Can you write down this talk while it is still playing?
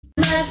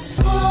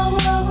Let's glow,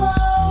 glow,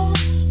 glow.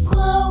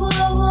 Glow,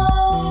 glow,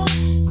 glow.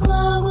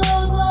 Glow,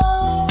 glow,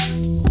 glow.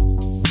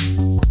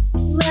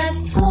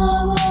 Let's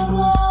glow, glow,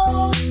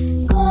 glow.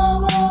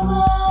 Glow, glow,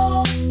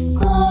 glow.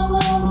 Glow,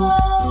 glow,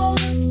 glow.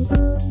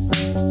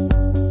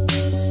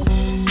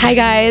 Hi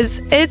guys,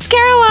 it's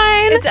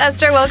Caroline. It's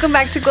Esther. Welcome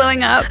back to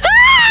Glowing Up.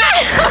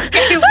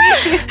 Okay,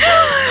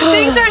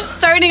 things are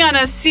starting on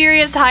a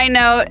serious high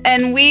note,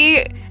 and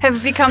we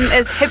have become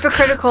as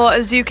hypocritical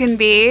as you can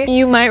be.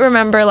 You might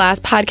remember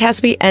last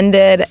podcast we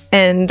ended,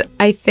 and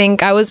I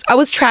think I was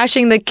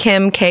trashing the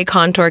Kim K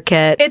contour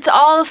kit. It's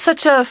all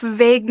such a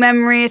vague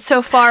memory. It's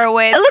so far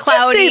away. It's Let's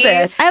cloudy. just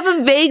say this. I have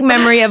a vague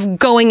memory of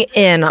going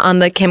in on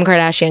the Kim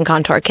Kardashian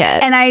contour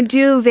kit. And I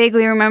do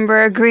vaguely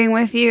remember agreeing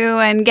with you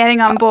and getting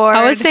on board.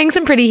 I was saying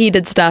some pretty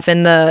heated stuff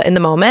in the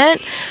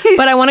moment,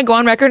 but I want to go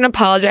on record and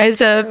apologize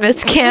to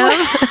Miss Kim.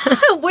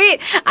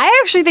 Wait,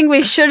 I actually think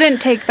we shouldn't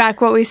take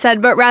back what we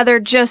said, but rather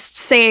just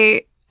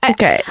say...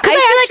 Okay.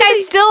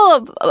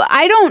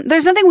 I don't...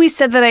 There's nothing we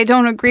said that I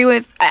don't agree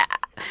with.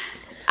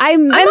 I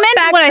meant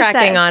what I said.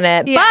 Backtracking on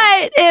it. Yeah.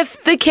 But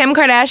if the Kim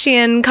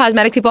Kardashian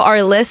cosmetic people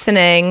are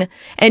listening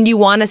and you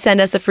want to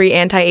send us a free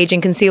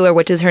anti-aging concealer,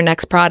 which is her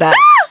next product,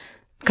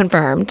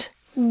 confirmed.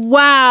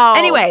 Wow.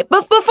 Anyway,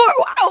 but before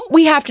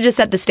we have to just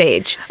set the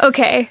stage.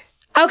 Okay.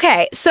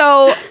 Okay,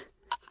 so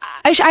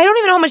I don't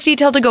even know how much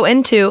detail to go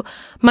into.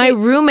 My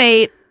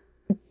roommate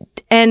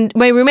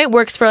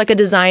works for like a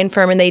design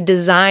firm, and they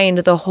designed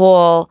the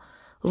whole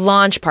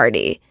launch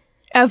party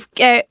So of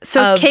the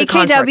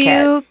contour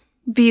KKW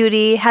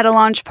Beauty had a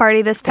launch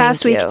party this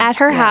past week you. at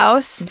her Yes,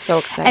 house. I'm so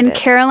excited. And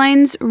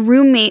Caroline's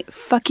roommate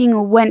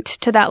fucking went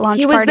to that launch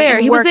He party. was there.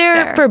 and He was worked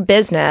there for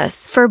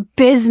business. For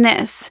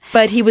business.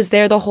 But he was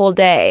there the whole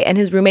day, and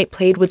his roommate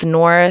played with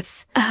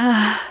North.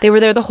 They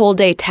were there the whole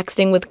day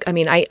texting with,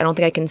 I don't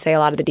think I can say a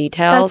lot of the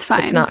details. That's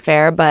fine. It's not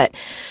fair, but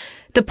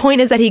the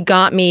point is that he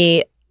got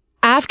me,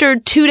 after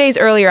 2 days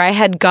earlier, I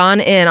had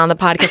gone in on the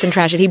podcast and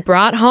trashed it. He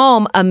brought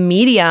home a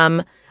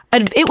medium.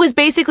 It was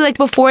basically like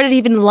before it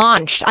even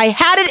launched. I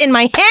had it in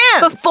my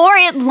hands. Before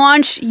it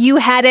launched, you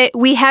had it.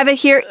 We have it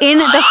here in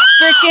the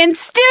freaking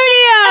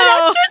studio.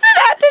 And Esther's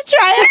about to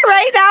try it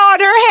right now on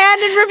her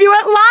hand and review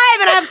it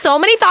live. And I have so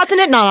many thoughts in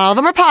it. Not all of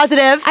them are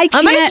positive. I'm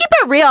going to keep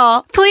it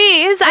real.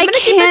 Please, I'm going to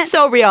keep it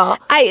so real.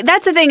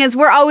 That's the thing, is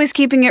we're always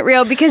keeping it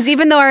real, because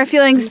even though our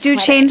feelings do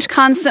change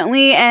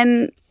constantly,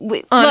 and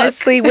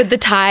honestly, with the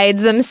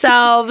tides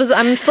themselves,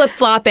 I'm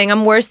flip-flopping.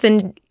 I'm worse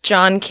than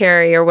John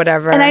Kerry or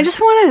whatever. And I just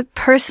want to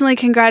personally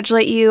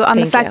congratulate you on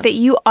the fact that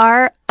you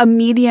are a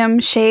medium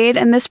shade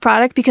in this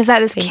product, because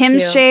that is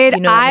Kim's shade.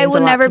 You know that I means a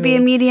will lot never to be me. a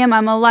medium.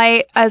 I'm a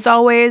light, as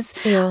always.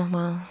 Yeah,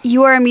 well.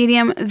 You are a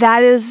medium.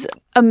 That is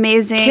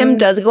amazing. Kim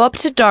does go up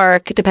to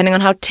dark, depending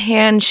on how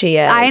tan she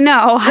is. I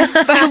know.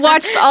 I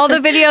watched all the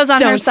videos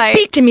on her site. Don't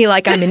speak to me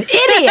like I'm an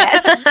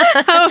idiot.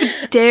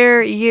 How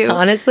dare you?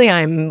 Honestly,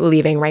 I'm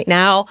leaving right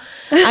now.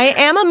 I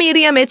am a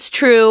medium. It's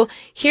true.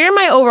 Here are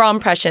my overall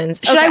impressions.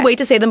 Should I wait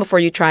to say them before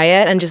you try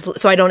it, and just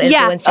so I don't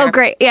influence Yeah. your... Oh,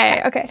 great.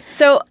 Yeah. Okay.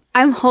 So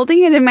I'm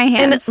holding it in my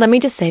hands. And let me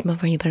just say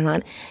before you put it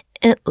on,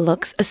 it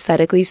looks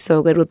aesthetically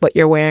so good with what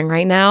you're wearing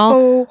right now.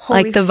 Oh,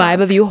 holy like the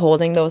vibe of you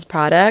holding those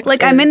products.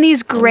 Like, I'm in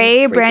these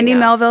gray freaking Brandy out.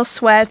 Melville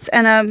sweats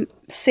and a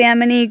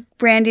salmony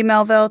Brandy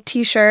Melville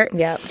t-shirt.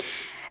 Yep.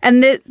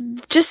 And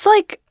just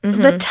like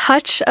the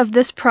touch of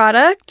this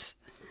product,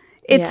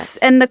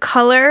 and the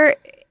color,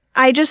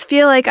 I just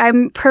feel like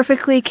I'm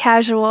perfectly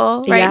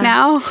casual right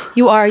now.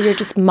 You are. You're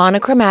just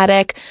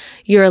monochromatic.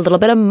 You're a little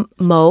bit of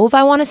mauve,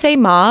 I want to say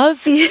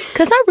mauve.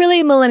 Because not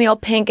really millennial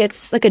pink.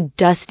 It's like a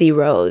dusty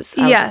rose.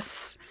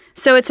 Yes.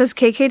 So it says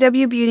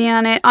KKW Beauty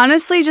on it.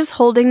 Honestly, just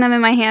holding them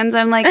in my hands,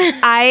 I'm like,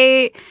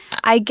 I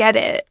get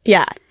it.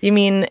 Yeah. You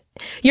mean,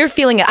 you're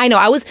feeling it. I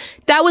know.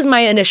 That was my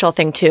initial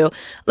thing too.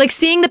 Like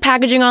seeing the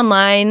packaging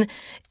online,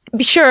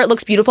 sure, it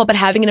looks beautiful, but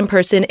having it in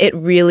person, it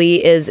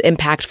really is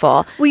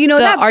impactful. Well, you know,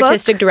 the that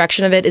artistic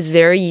direction of it is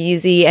very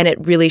easy, and it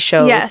really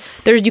shows.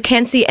 Yes. You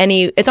can't see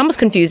any. It's almost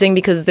confusing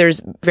because there's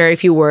very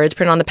few words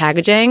printed on the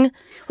packaging.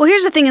 Well,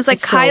 here's the thing: is like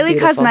It's so Kylie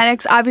beautiful.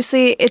 Cosmetics.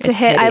 Obviously, it's a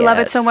hit. I love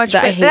it so much.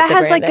 I But hate that the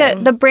has like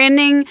branding. the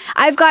branding.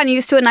 I've gotten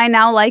used to it, and I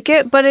now like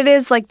it. But it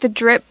is like the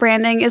drip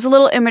branding is a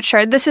little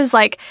immature. This is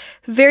like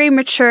very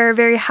mature,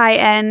 very high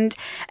end,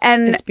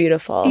 and It's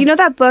beautiful. You know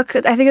that book?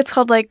 I think it's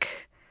called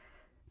like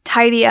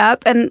Tidy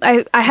Up, and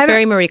I haven't.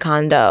 Very Marie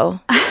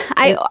Kondo.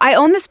 I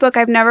own this book.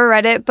 I've never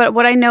read it, but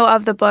what I know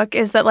of the book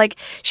is that like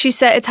she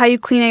said it's how you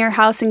clean out your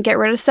house and get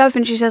rid of stuff.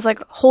 And she says like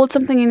hold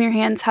something in your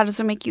hands. How does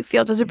it make you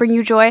feel? Does it bring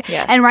you joy?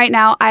 Yes. And right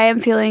now I am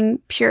feeling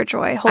pure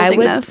joy holding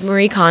this.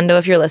 Marie Kondo,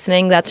 if you're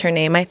listening, that's her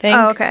name, I think.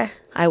 Oh, okay.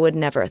 I would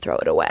never throw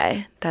it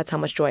away. That's how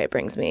much joy it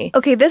brings me.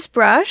 Okay, this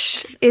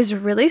brush is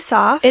really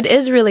soft. It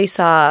is really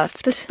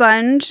soft. The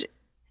sponge.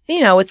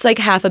 It's like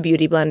half a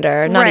beauty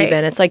blender. Not Right.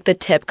 even. It's like the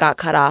tip got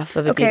cut off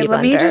of a beauty blender. Okay,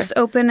 let me just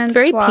open and It's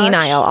very swatch.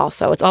 penile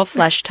also. It's all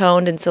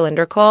flesh-toned and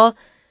cylindrical.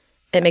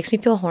 It makes me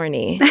feel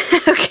horny.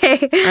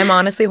 Okay. I'm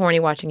honestly horny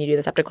watching you do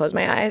this. I have to close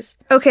my eyes.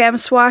 Okay, I'm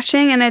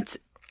swatching and it's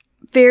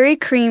very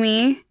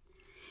creamy.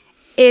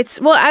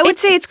 I would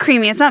say it's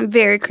creamy. It's not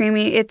very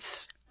creamy.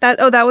 It's that.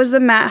 Oh, that was the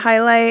matte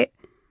highlight.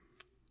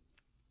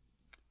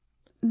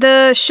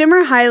 The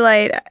shimmer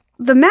highlight.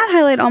 The matte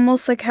highlight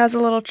almost like has a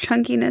little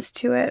chunkiness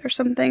to it or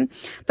something,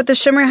 but the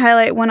shimmer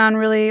highlight went on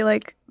really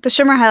like. The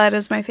shimmer highlight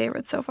is my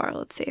favorite so far.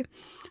 Let's see.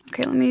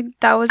 Okay,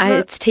 that was.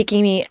 It's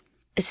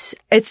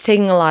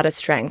taking a lot of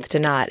strength to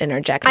not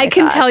interject. I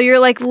can tell you're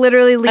like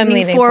literally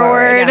leaning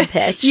forward. I'm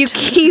pitched. You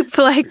keep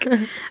like.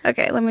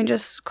 Okay, let me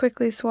just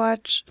quickly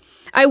swatch.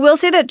 I will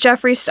say that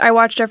I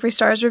watched Jeffree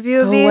Star's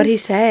review of these. What'd he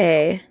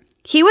say?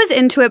 He was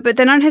into it, but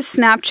then on his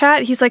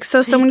Snapchat, he's like,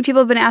 so many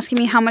people have been asking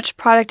me how much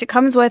product it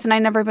comes with, and I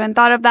never even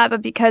thought of that,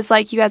 but because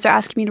like you guys are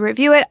asking me to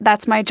review it,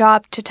 that's my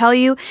job to tell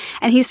you.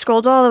 And he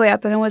scrolled all the way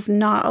up, and it was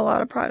not a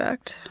lot of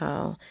product.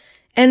 Oh.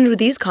 And with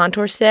these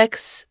contour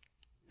sticks,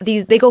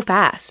 they go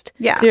fast.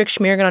 Yeah. They're like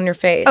smearing it on your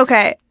face.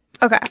 Okay.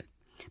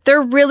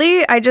 They're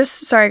really,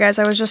 sorry guys,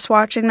 I was just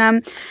watching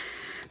them.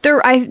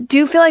 I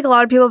do feel like a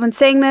lot of people have been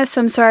saying this,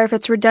 so I'm sorry if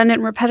it's redundant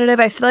and repetitive.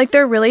 I feel like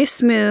they're really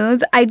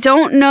smooth. I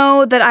don't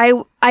know that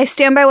I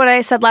stand by what I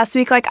said last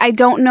week. Like, I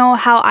don't know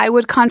how I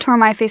would contour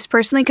my face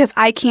personally because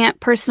I can't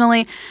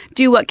personally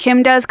do what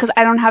Kim does because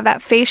I don't have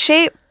that face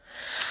shape.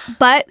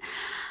 But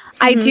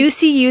I do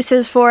see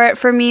uses for it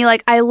for me.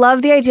 Like, I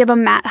love the idea of a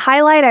matte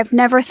highlight. I've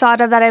never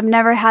thought of that. I've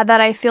never had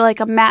that. I feel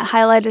like a matte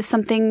highlight is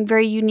something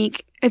very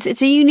unique.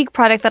 It's a unique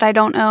product that I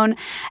don't own.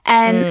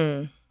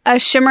 And a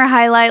shimmer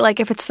highlight, like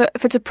if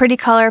it's a pretty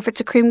color, if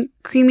it's a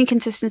creamy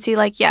consistency,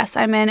 like yes,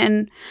 I'm in.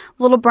 And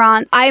a little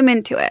bronze, I'm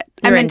into it.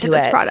 I'm into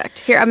this product.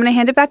 Here, I'm gonna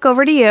hand it back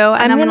over to you.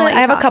 And I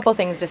have a couple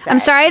things to say. I'm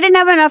sorry I didn't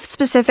have enough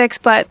specifics,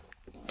 but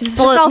this is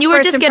just all you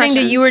were just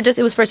impressions.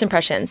 it was first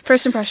impressions.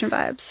 First impression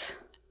vibes.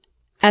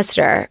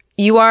 Esther,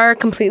 you are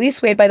completely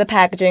swayed by the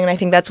packaging, and I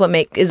think that's what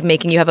is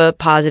making you have a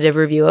positive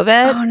review of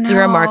it. Oh, no.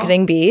 You're a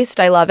marketing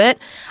beast. I love it.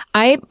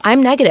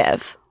 I'm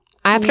negative.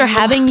 After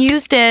having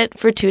used it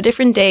for 2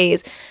 different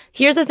days,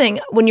 here's the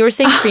thing. When you were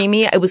saying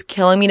creamy, it was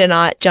killing me to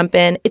not jump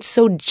in. It's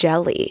so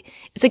jelly.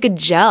 It's like a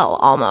gel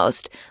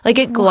almost. Like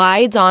it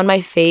glides on my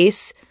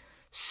face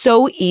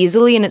so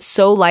easily and it's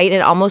so light.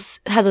 It almost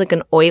has like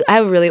an oil. I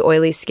have really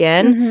oily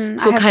skin.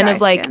 So it kind of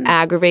like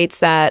aggravates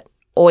that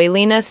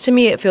oiliness to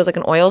me. It feels like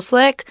an oil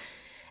slick.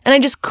 And I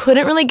just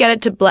couldn't really get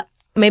it to blend.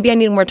 Maybe I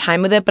need more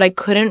time with it, but I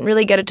couldn't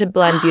really get it to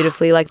blend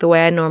beautifully like the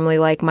way I normally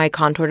like my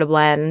contour to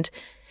blend.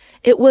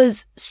 It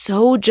was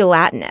so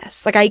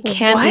gelatinous. Like I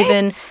can't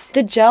even,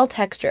 the gel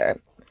texture.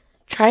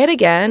 Try it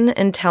again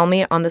and tell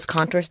me on this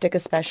contour stick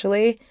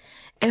especially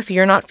if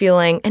you're not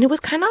feeling, and it was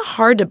kind of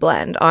hard to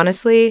blend,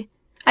 honestly.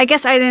 I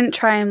guess I didn't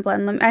try and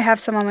blend them. I have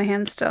some on my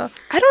hands still.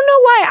 I don't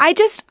know why.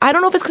 I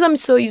don't know if it's because I'm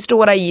so used to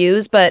what I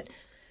use, but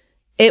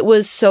it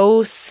was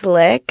so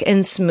slick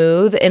and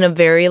smooth in a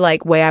very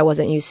like way I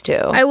wasn't used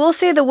to. I will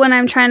say that when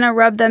I'm trying to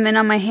rub them in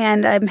on my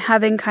hand, I'm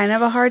having kind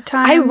of a hard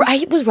time.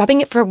 I was rubbing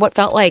it for what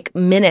felt like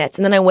minutes,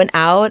 and then I went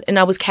out and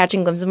I was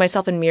catching glimpses of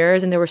myself in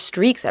mirrors, and there were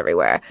streaks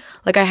everywhere.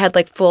 Like I had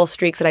like full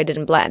streaks that I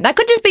didn't blend. That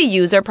could just be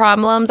user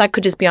problems. That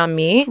could just be on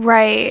me.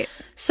 Right.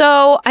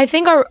 So I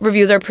think our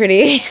reviews are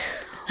pretty.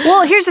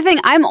 Well, here's the thing.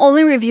 I'm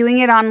only reviewing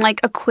it on like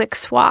a quick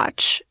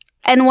swatch.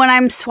 And when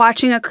I'm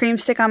swatching a cream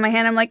stick on my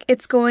hand, I'm like,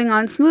 it's going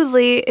on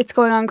smoothly. It's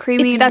going on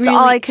creamy. That's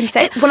all I can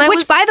say.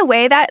 By the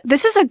way,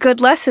 this is a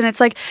good lesson. It's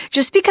like,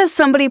 just because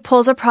somebody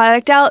pulls a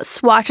product out,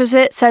 swatches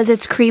it, says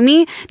it's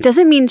creamy,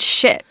 doesn't mean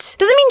shit.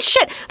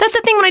 That's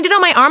the thing. When I did it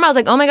on my arm, I was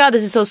like, oh my God,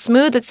 this is so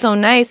smooth. It's so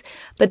nice.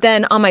 But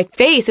then on my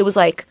face, it was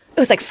like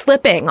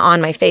slipping on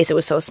my face. It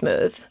was so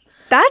smooth.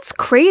 That's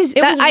crazy.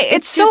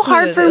 It's so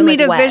hard for me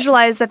to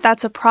visualize that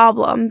that's a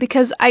problem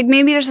because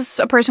maybe there's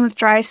just a person with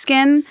dry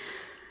skin.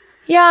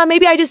 Yeah,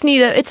 maybe I just need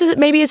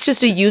maybe it's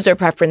just a user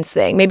preference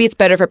thing. Maybe it's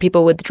better for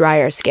people with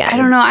drier skin. I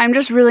don't know. I'm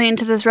just really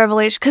into this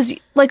revelation because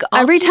like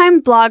every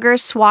time bloggers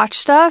swatch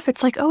stuff,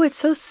 it's like, oh, it's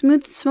so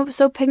smooth,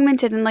 so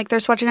pigmented, and like they're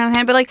swatching on the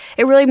hand, but like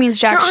it really means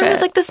jack shit. Your arm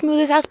is like the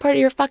smoothest ass part of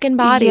your fucking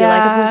body. Yeah.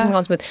 Like a person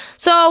going smooth.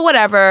 So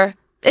whatever.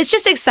 It's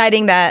just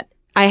exciting that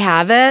I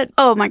have it.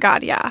 Oh my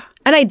God, yeah.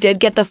 And I did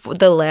get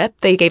the lip.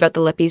 They gave out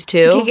the lippies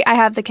too. I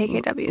have the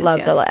KKWs.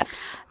 Love the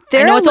lips.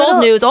 I know it's old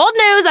news,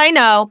 I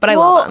know, but I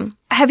love them.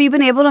 Have you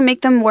been able to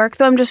make them work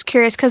though? I'm just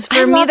curious because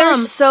for me they're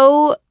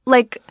so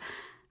like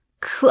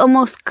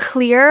almost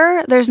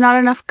clear. There's not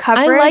enough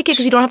coverage. I like it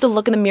because you don't have to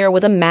look in the mirror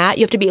with a matte.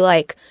 You have to be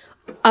like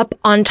up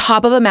on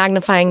top of a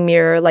magnifying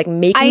mirror, like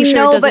making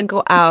sure it doesn't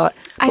go out.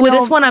 With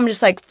this one, I'm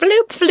just like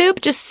floop,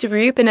 floop, just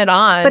swooping it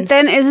on. But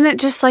then isn't it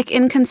just like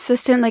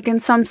inconsistent? Like in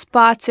some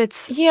spots,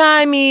 it's... Yeah,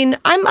 I mean,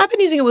 I've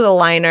been using it with a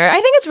liner.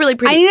 I think it's really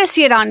pretty. I need to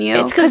see it on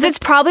you. Because it's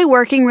probably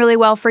working really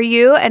well for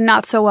you and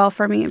not so well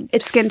for me,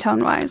 skin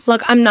tone-wise.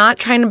 Look, I'm not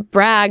trying to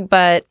brag,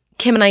 but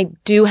Kim and I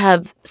do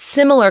have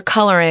similar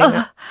coloring.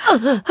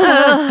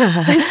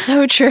 It's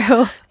so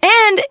true.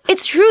 And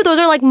it's true. Those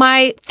are like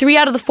my 3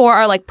 out of the 4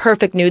 are like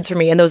perfect nudes for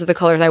me. And those are the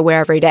colors I wear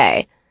every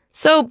day.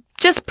 So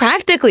just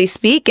practically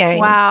speaking,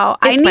 wow,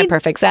 it's my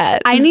perfect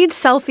set. I need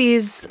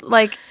selfies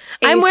like ASAP.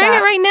 I'm wearing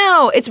it right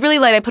now. It's really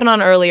light. I put it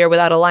on earlier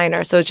without a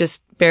liner. So it's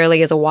just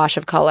barely is a wash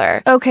of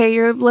color. Okay,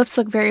 your lips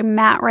look very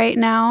matte right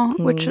now,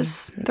 which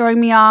is throwing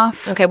me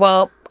off. Okay,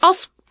 well,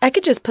 I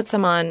could just put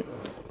some on.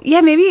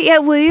 Yeah, maybe. Yeah,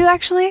 will you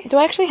actually? Do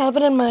I actually have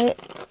it in my...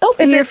 Oh,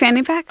 In is your it?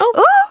 fanny pack?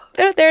 Oh,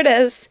 there it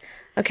is.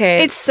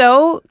 Okay. It's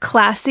so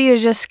classy to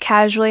just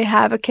casually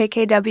have a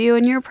KKW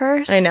in your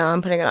purse. I know.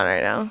 I'm putting it on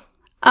right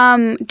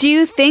now. Do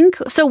you think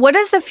so? What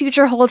does the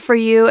future hold for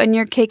you and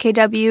your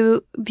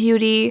KKW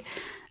Beauty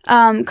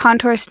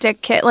contour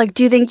stick kit? Like,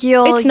 do you think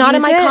you'll? It's not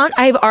in use my it?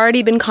 I've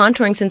already been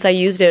contouring since I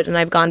used it, and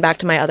I've gone back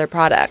to my other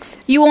products.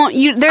 You won't.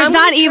 There's I'm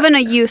not gonna even a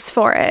use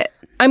for it.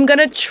 I'm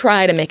gonna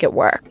try to make it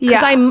work. 'Cause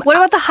Yeah. What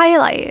about the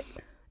highlight?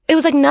 It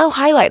was like no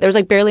highlight. There was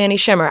like barely any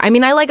shimmer. I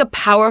mean, I like a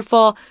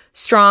powerful,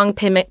 strong,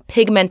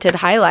 pigmented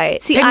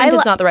highlight. See,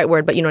 Pigmented's not the right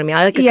word, but you know what I mean.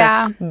 I like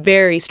a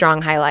very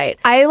strong highlight.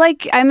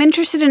 I'm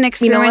interested in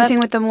experimenting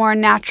with the more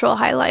natural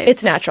highlights.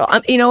 It's natural.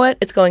 You know what?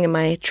 It's going in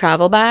my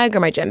travel bag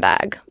or my gym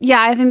bag,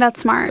 Yeah, I think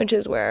that's smart. which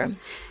is where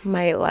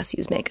my less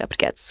used makeup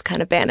gets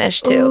kind of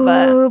banished too.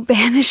 But Ooh,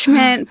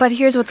 banishment. But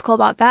here's what's cool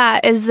about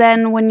that is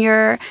then when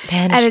you're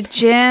at a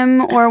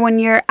gym or when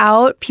you're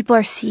out, people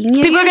are seeing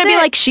you. people are use gonna be it.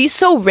 like, she's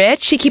so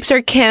rich. She keeps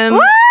her Kim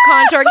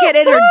contour kit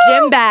in her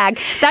gym bag.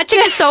 That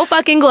chick is so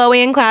fucking glowy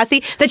and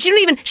classy that she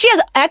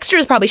has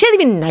extras probably. She has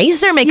even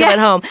nicer makeup Yes. at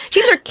home. She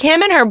keeps her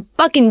Kim in her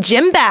fucking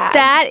gym bag.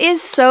 That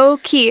is so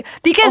key.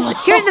 Because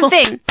here's the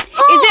thing. Is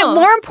it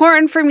more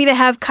important for me to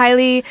have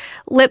Kylie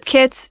lip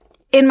kits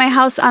in my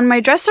house on my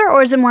dresser,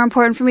 or is it more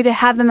important for me to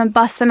have them and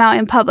bust them out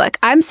in public?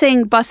 I'm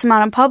saying bust them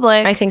out in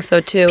public. I think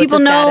so too. People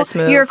it's a know status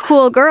move. you're a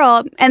cool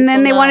girl, and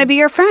then they know. want to be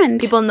your friend.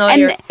 People know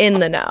and, you're in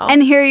the know.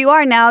 And here you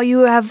are now. You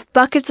have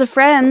buckets of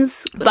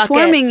friends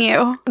swarming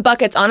you.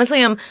 Buckets.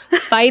 Honestly, I'm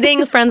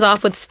fighting friends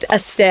off with a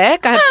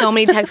stick. I have so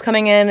many texts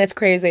coming in. It's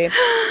crazy.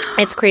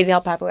 It's crazy how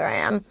popular I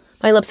am.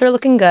 My lips are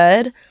looking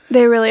good.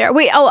 They really are.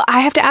 Wait, I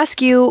have to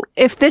ask you,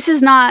 if this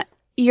is not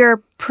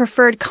your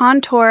preferred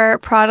contour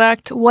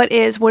product, what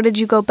did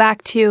you go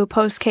back to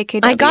post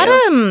KKW? I got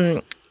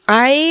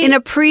in a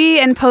pre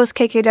and post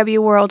KKW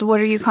world, what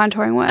are you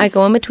contouring with? I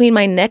go in between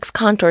my NYX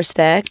contour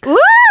stick.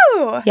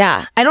 Woo!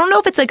 Yeah. I don't know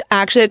if it's like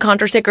actually a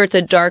contour stick or it's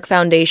a dark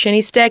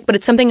foundation-y stick, but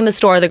it's something in the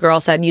store the girl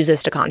said, use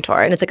this to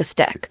contour. And it's like a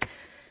stick.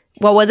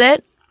 What was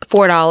it?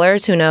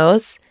 $4. Who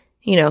knows?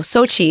 You know,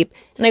 so cheap.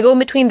 And I go in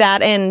between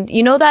that and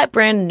you know that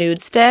brand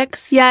Nude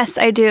Sticks? Yes,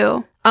 I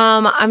do.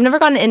 I've never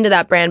gotten into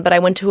that brand, but I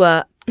went to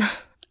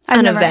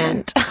an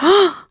event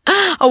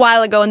a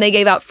while ago and they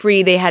gave out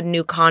free. They had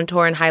new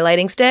contour and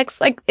highlighting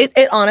sticks. Like it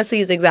honestly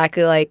is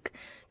exactly like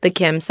the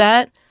Kim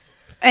set.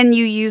 And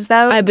you use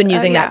that? I've been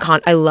using yeah.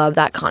 that. I love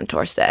that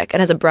contour stick. It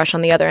has a brush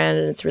on the other end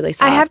and it's really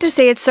soft. I have to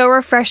say, it's so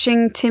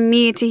refreshing to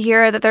me to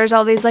hear that there's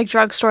all these like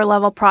drugstore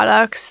level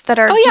products that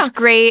are just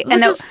great.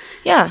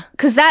 Yeah.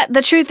 Because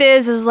the truth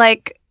is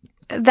like,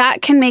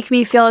 that can make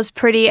me feel as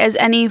pretty as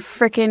any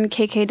freaking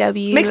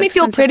KKW. Makes me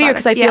feel expensive prettier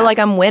because I product. feel like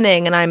I'm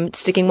winning and I'm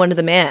sticking one to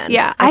the man.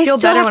 Yeah. I feel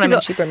still better have when to I'm go-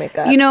 in cheaper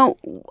makeup. You know,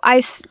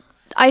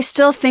 I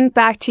still think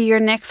back to your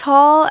NYX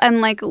haul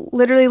and like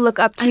literally look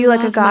up to you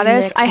like a love my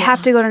goddess. NYX, I yeah.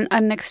 have to go to a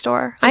NYX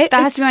store. Like, that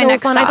has it's to be my so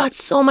next fun. stop. I got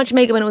so much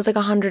makeup and it was like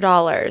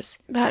 $100.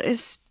 That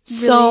is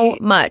So really-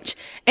 much.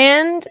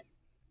 And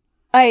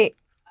I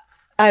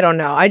don't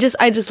know. I just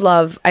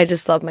love my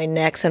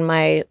NYX and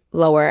my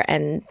lower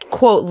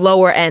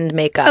end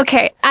makeup.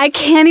 Okay, I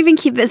can't even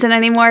keep this in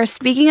anymore.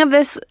 Speaking of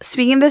this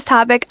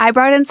topic, I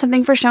brought in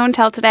something for show and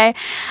tell today.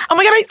 Oh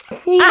my god, I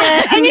see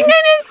it. And you're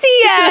gonna see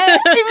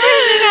it. I'm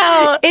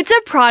freaking out. It's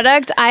a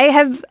product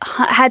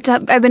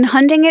I've been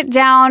hunting it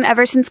down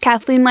ever since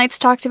Kathleen Lights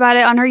talked about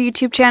it on her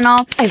YouTube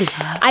channel.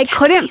 I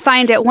couldn't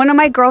find it. One of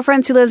my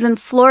girlfriends who lives in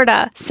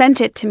Florida sent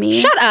it to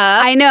me. Shut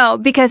up. I know,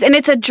 and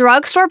it's a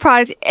drugstore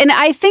product, and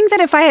I think that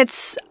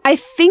I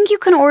think you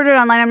can order it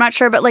online. I'm not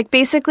sure, but like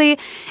basically,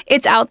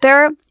 it's out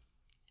there.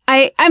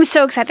 I'm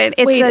so excited.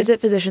 Is it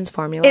Physicians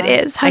Formula? It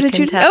is. How did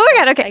you? tell. Oh my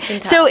god! I Okay, can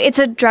so tell. it's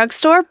a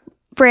drugstore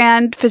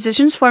brand,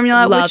 Physicians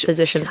Formula. Love which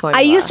Physicians Formula.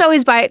 I used to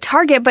always buy at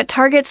Target, but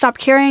Target stopped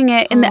carrying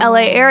it in the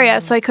LA area,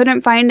 so I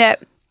couldn't find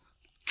it.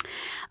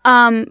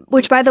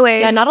 Which, by the way,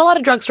 Yeah, not a lot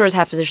of drugstores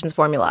have Physicians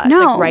Formula. no,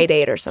 It's like Rite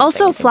Aid or something.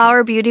 Also,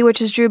 Flower Beauty,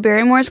 which is Drew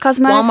Barrymore's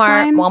cosmetics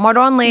line. Walmart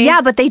only. Yeah,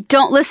 but they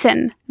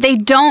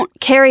don't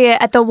carry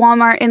it at the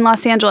Walmart in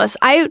Los Angeles.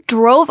 I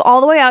drove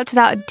all the way out to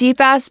that deep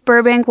ass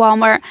Burbank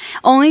Walmart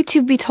only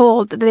to be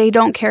told that they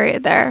don't carry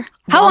it there.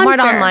 How Walmart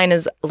unfair. online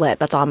is lit.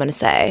 That's all I'm gonna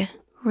say.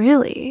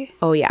 Really?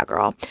 Oh yeah,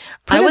 girl.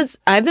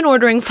 I've been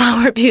ordering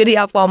Flower Beauty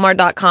off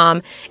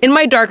Walmart.com in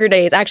my darker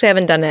days. Actually, I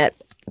haven't done it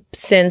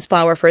since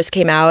Flower first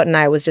came out, and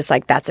I was just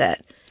like, that's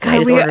it. And I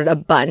just ordered a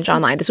bunch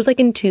online. This was like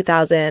in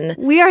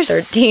 2013. We are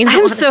 13.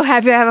 I'm so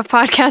happy I have a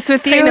podcast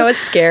with you. I know, it's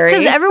scary.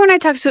 Because everyone I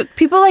talk to,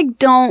 people like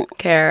don't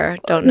Care,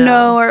 don't know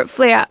know.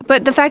 or yeah.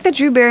 But the fact that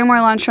Drew Barrymore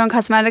launched her own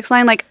cosmetics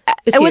line, like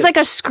It's it was huge. like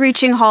a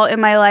screeching halt in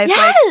my life.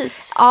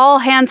 Yes! Like, all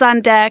hands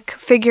on deck,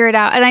 figure it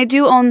out. And I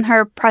do own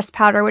her pressed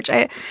powder, which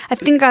I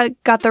think I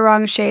got the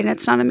wrong shade and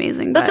it's not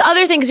amazing. That's but- the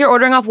other thing, because you're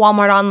ordering off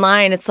Walmart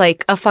online. It's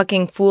like a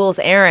fucking fool's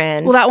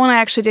errand. well, that one I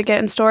actually did get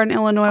in store in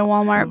Illinois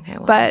Walmart. Okay,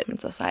 well, but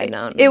it's a side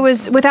note. it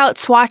was without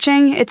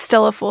swatching, it's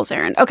still a fool's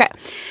errand. Okay.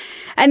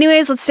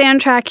 Anyways, let's stay on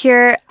track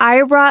here.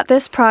 I brought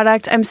this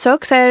product. I'm so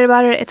excited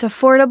about it. It's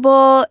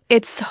affordable.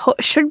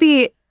 Should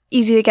be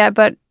easy to get,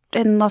 but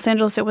in Los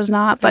Angeles it was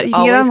not. But you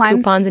can get it Always online.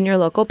 coupons in your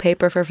local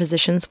paper for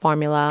Physicians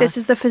Formula. This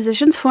is the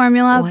Physicians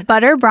Formula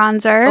Butter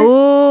Bronzer.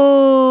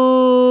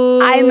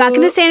 Ooh. I'm not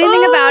going to say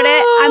anything about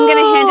it. I'm going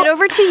to hand it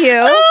over to you.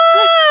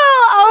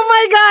 Oh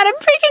my god, I'm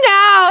freaking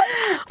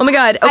out. Oh my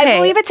god. Okay. I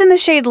believe it's in the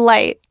shade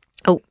Light.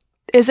 Oh.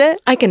 Is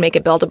it? I can make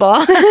it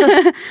buildable.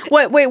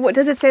 What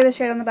does it say the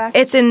shade on the back?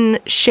 It's in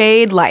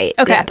shade light.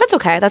 Okay. Yeah, that's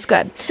okay. That's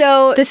good.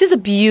 So This is a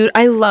beaut.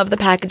 I love the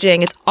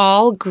packaging. It's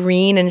all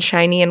green and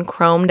shiny and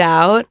chromed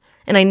out.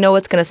 And I know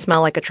it's going to smell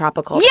like a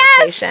tropical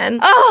vacation.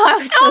 I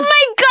was so Oh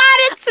my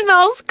god, it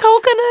smells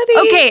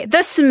coconutty. Okay,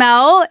 the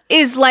smell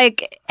is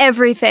like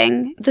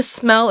everything The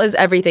smell is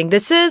everything.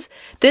 This is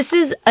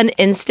an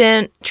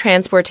instant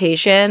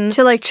transportation.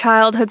 to like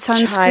childhood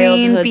sunscreen,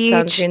 Childhood beach.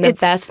 sunscreen, the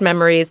best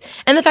memories,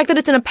 and the fact that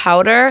it's in a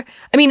powder.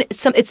 I mean,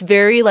 it's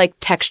very like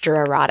texture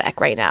erotic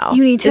right now.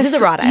 You need to. This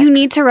is erotic. You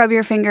need to rub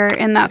your finger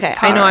in that. Okay,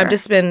 powder. I know. I've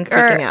just been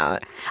freaking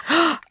out.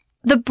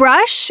 The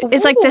brush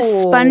is like this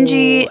Ooh.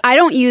 spongy. I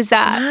don't use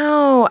that.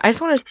 No, I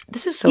just want to.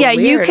 This is so Yeah,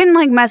 weird. you can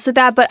like mess with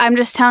that, but I'm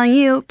just telling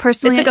you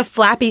personally. It's like a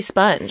flappy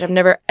sponge. I've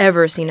never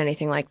ever seen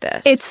anything like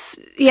this. It's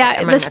I might the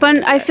have to sponge.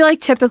 do I it. feel like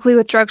typically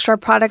with drugstore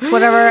products,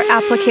 whatever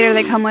applicator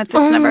they come with, it's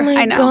oh never. my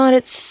I know god,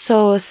 it's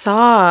so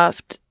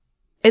soft.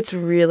 It's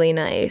really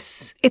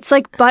nice. it's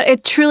like, but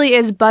it truly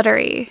is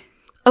buttery.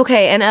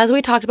 Okay, and as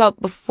we talked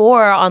about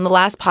before on the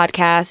last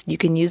podcast, you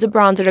can use a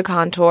bronzer to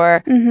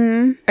contour.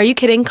 Mm-hmm. Are you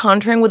kidding?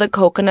 Contouring with a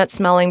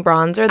coconut-smelling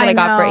bronzer that I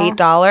got for know.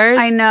 $8?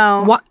 I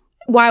know.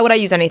 Why would I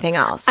use anything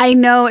else? I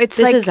know it's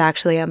This like is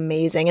actually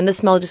amazing, and the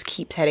smell just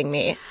keeps hitting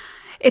me.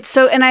 it's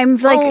so, and I'm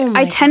like, Oh my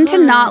I tend to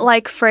God. not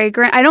like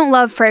fragrance. I don't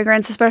love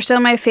fragrance, especially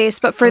on my face.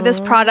 But for this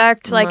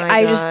product, like, my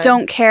I just God.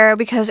 don't care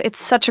because it's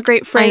such a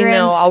great fragrance. I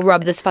know. I'll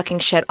rub this fucking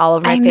shit all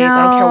over my I face.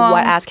 I don't care know.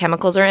 what ass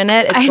chemicals are in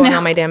it. It's I going know.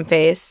 on my damn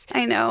face.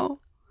 I know.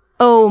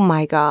 Oh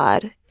my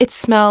god. It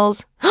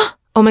smells.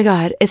 Oh my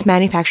god. It's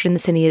manufactured in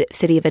the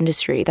city of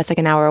Industry. That's like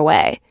an hour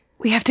away.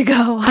 We have to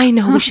go. I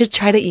know. We should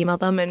try to email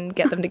them and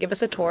get them to give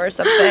us a tour or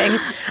something.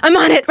 I'm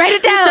on it. Write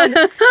it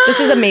down. This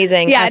is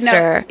amazing, Yeah,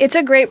 Esther. no, it's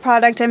a great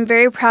product. I'm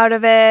very proud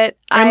of it.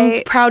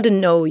 I'm proud to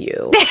know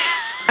you.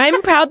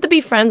 I'm proud to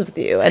be friends with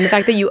you. And the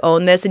fact that you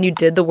own this and you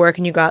did the work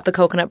and you got the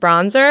coconut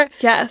bronzer.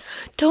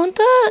 Yes.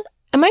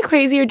 Am I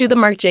crazy or do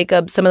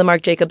some of the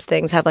Marc Jacobs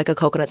things have like a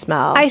coconut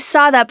smell? I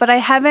saw that, but I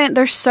haven't.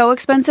 They're so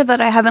expensive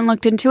that I haven't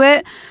looked into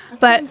it.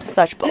 But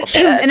Such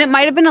bullshit. and it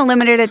might have been a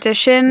limited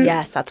edition.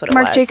 Yes, that's what it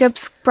Marc was.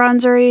 Jacobs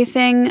bronzery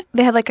thing.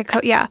 They had like a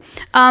coat. Yeah.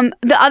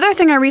 The other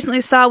thing I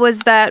recently saw was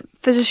that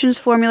Physicians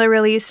Formula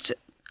released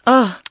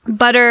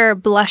butter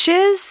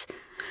blushes,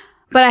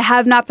 but I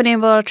have not been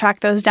able to track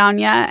those down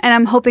yet. And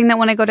I'm hoping that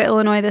when I go to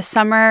Illinois this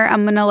summer,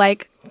 I'm gonna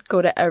like.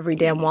 Go to every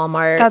damn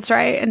Walmart. That's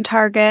right, and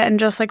Target, and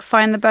just like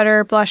find the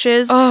better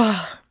blushes.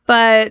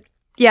 But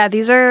yeah,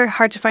 these are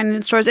hard to find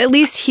in stores, at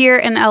least here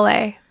in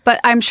LA. But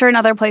I'm sure in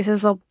other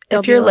places they'll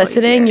if be you're a little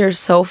listening, easier. you're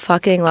so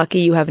fucking lucky.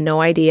 You have no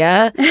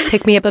idea.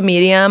 Pick me up a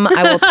medium.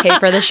 I will pay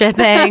for the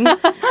shipping.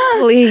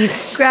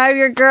 Please grab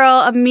your girl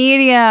a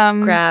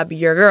medium. grab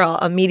your girl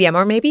a medium,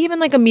 or maybe even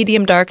like a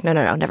medium dark. No,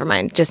 never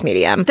mind. Just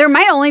medium. There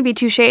might only be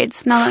 2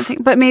 shades. Now that I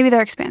think, but maybe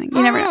they're expanding.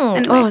 You never know.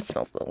 Anyway. Oh, it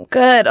smells so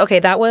good. Okay,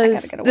 that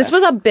was. get a This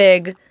whiff. was a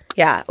big.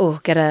 Yeah. Oh,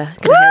 get a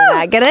hit of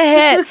that. Get a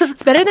hit.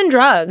 It's better than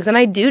drugs, and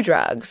I do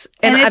drugs,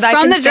 And it's I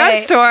from can the say-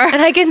 drugstore.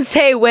 And I can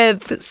say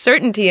with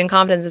certainty and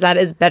confidence that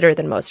is better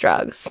than most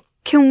drugs.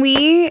 Can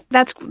we?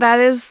 That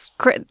is.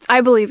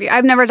 I believe you.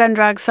 I've never done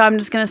drugs, so I'm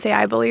just gonna say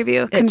I believe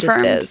you. It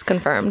Confirmed. just is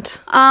confirmed.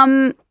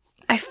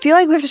 I feel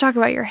like we have to talk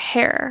about your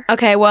hair.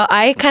 Okay, well,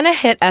 I kind of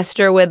hit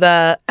Esther with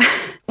an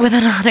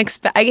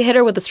unexpected. I hit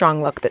her with a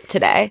strong look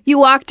today. You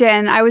walked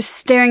in. I was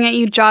staring at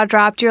you, jaw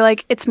dropped. You're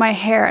like, "It's my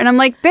hair," and I'm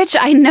like, "Bitch,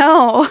 I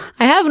know."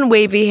 I have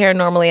wavy hair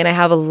normally, and I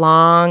have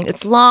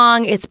It's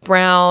long. It's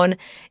brown.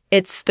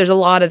 There's a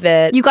lot of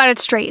it. You got it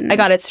straightened. I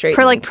got it straightened.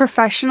 For like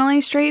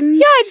professionally straightened.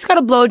 Yeah, I just got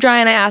a blow dry,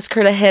 and I asked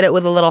her to hit it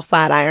with a little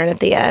flat iron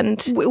at the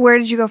end. Where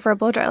did you go for a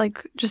blow dry?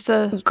 Like just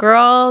a.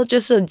 Girl,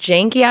 just a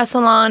janky ass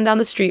salon down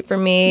the street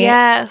from me.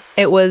 Yes.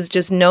 It was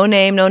just no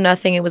name, no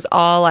nothing. It was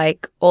all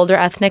like older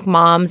ethnic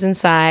moms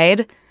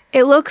inside.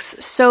 It looks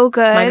so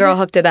good. My girl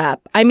hooked it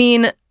up. I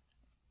mean,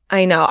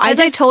 I know. As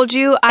I told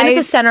you, and it's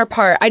a center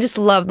part. I just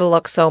love the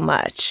look so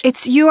much.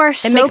 you are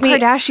so It makes me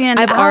Kardashian.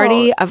 I've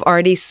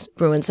already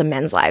ruined some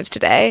men's lives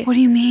today. What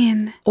do you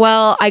mean?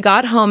 Well, I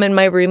got home and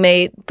my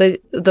roommate,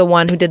 the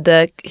one who did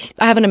I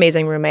have an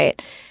amazing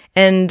roommate,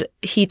 and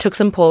he took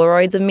some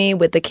Polaroids of me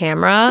with the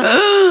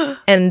camera.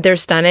 and they're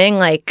stunning.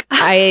 Like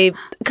I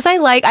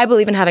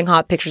believe in having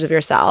hot pictures of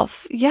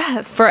yourself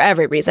Yes. for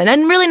every reason,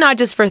 and really not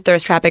just for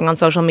thirst trapping on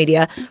social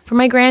media. For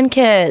my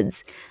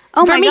grandkids.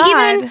 Oh for my me,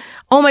 God. even.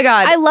 Oh my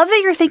God. I love that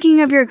you're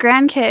thinking of your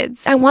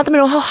grandkids. I want them to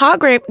know how hot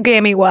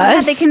Gammy was.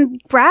 Yeah, they can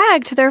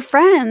brag to their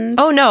friends.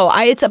 Oh no,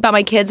 it's about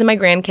my kids and my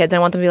grandkids. And I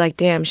want them to be like,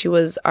 damn,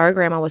 our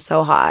grandma was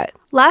so hot.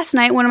 Last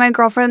night, one of my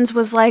girlfriends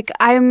was like,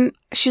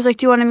 she's like,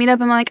 do you want to meet up?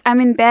 I'm like,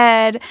 I'm in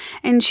bed.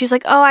 And she's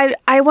like, oh,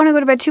 I want to go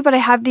to bed too, but I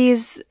have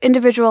these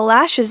individual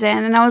lashes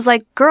in. And I was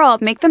like, girl,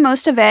 make the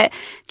most of it.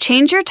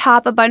 Change your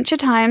top a bunch of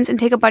times and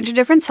take a bunch of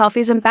different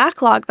selfies and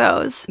backlog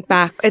those.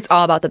 It's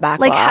all about the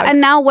backlog. Like, and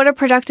now what a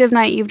productive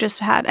night you've just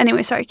had.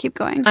 Anyway, sorry, keep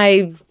going.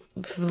 I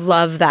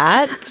love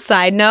that.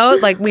 Side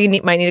note, like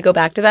might need to go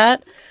back to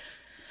that.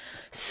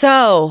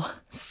 So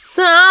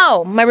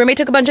my roommate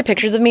took a bunch of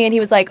pictures of me and he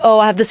was like, oh,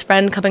 I have this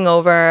friend coming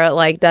over,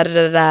 like da da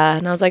da da.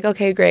 And I was like,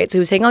 okay, great. So he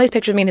was taking all these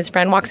pictures of me and his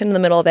friend walks into the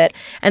middle of it.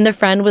 And the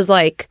friend was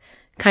like,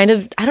 kind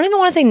of, I don't even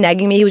want to say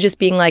negging me. He was just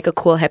being like a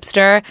cool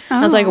hipster. I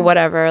was like,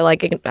 whatever.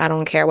 Like, I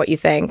don't care what you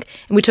think.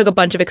 And we took a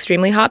bunch of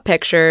extremely hot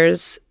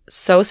pictures.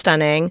 So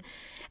stunning.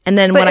 And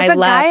then when I But if a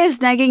left. guy is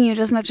negging you,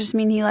 doesn't that just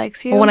mean he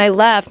likes you? When I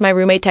left, my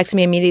roommate texted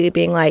me immediately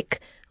being like,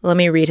 let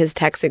me read his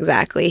text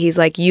exactly. He's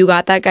like, you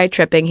got that guy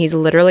tripping. He's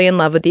literally in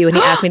love with you. And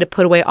he asked me to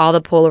put away all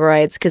the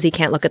Polaroids because he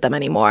can't look at them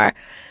anymore.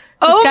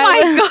 Oh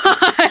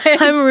my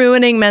God. I'm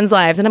ruining men's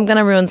lives and I'm going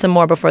to ruin some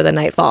more before the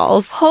night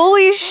falls.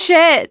 Holy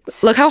shit.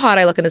 Look how hot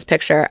I look in this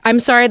picture. I'm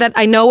sorry that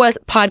I know a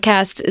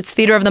podcast, it's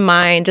theater of the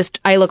mind. Just,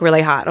 I look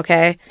really hot,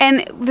 okay?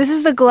 And this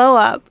is the glow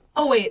up.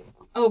 Oh, wait.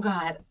 Oh,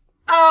 God.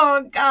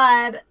 Oh,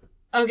 God.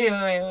 Okay,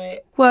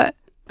 wait. What?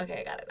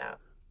 Okay, I got it now.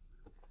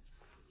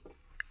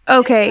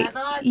 Okay, that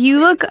not- you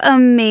look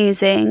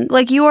amazing.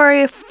 Like, you are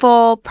a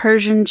full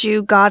Persian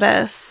Jew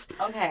goddess.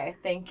 Okay,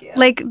 thank you.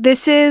 Like,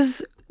 this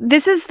is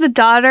the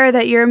daughter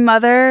that your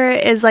mother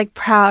is, like,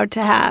 proud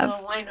to have.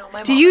 Oh, I know.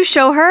 My Did you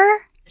show her?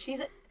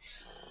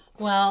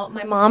 Well,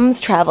 my mom's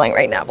traveling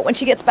right now, but when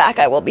she gets back,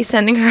 I will be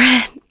sending her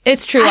in.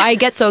 It's true. I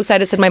get so excited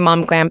to send my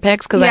mom glam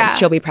pics because Yeah.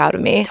 she'll be proud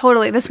of me.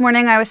 Totally. This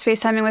morning I was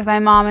FaceTiming with my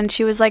mom and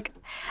she was like,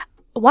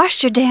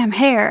 wash your damn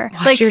hair.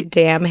 Wash your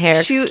damn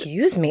hair. she-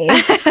 Excuse me.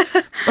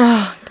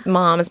 Oh, my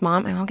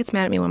mom gets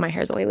mad at me when my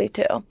hair's oily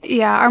too.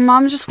 Yeah, our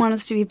mom just wants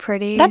us to be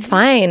pretty. That's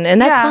fine,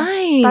 and that's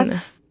Yeah, fine.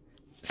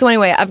 So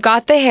anyway, I've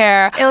got the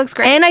hair. It looks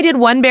great. And I did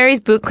one Barry's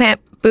boot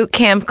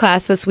camp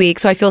class this week,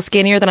 so I feel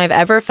skinnier than I've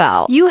ever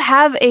felt. You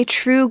have a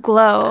true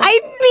glow. I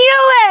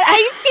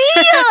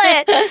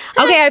feel it.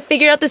 Okay, I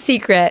figured out the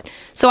secret.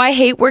 So I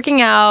hate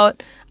working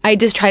out. I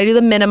just try to do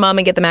the minimum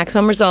and get the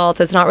maximum results.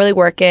 It's not really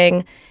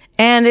working.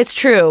 And it's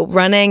true.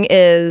 Running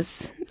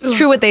it's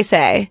true what they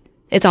say.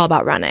 It's all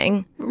about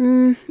running.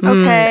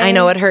 Okay. I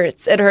know it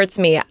hurts. It hurts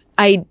me.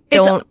 I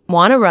don't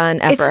want to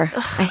run ever.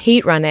 I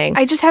hate running.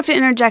 I just have to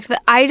interject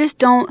that I just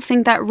don't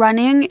think that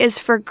running is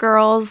for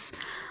girls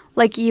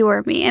like you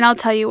or me. And I'll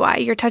tell you why.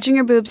 You're touching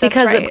your boobs. That's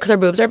right. because our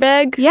boobs are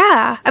big.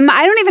 Yeah.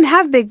 I don't even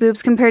have big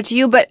boobs compared to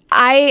you, but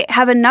I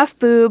have enough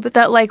boob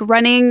that like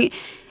running,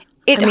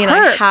 it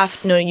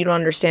hurts. No, you don't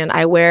understand.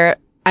 I wear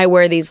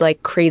these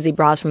like crazy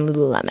bras from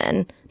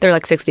Lululemon. They're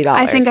like $60.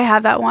 I think I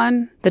have that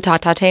one. The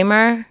Tata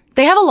Tamer.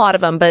 They have a lot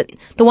of them, but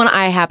the one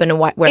I happen to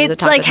wear is the It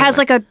Tata like Tamer. has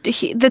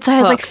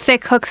like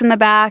thick hooks in the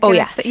back. Oh and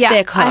yeah, it's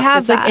thick hooks. I have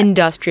it's that. like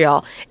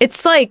industrial.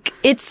 It's like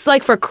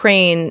for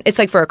crane. It's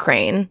like for a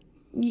crane.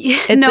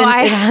 It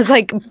has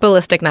like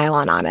ballistic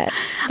nylon on it.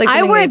 It's like I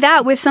something wear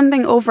that with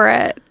something over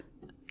it.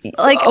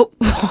 Like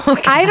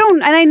okay. I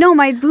don't, and I know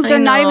my boobs are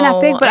not even that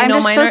big, but I I'm know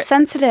just mine so are-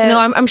 sensitive. No,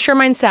 I'm sure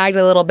mine sagged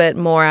a little bit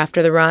more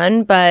after the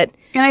run, but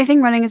And I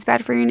think running is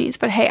bad for your knees.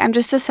 But hey, I'm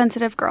just a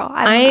sensitive girl.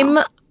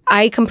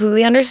 I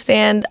completely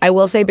understand. I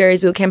will say Barry's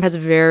Boot Camp has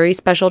very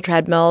special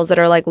treadmills that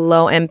are like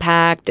low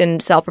impact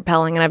and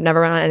self-propelling, and I've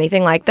never run on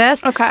anything like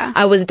this. Okay.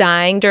 I was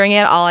dying during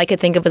it. All I could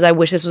think of was I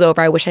wish this was over.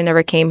 I wish I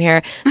never came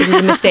here. This was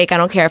a mistake. I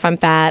don't care if I'm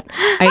fat.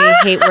 I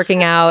hate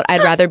working out.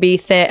 I'd rather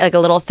be like a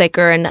little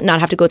thicker and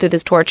not have to go through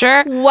this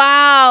torture.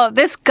 Wow,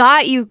 this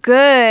got you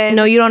good.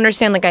 No, you don't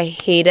understand. Like, I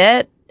hate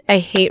it. I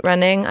hate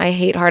running. I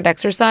hate hard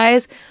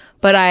exercise.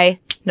 But I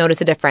notice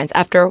a difference.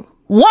 After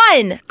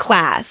one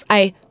class,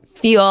 I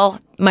feel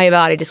my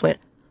body just went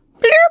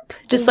blurp,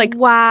 just like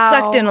Wow.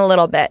 sucked in a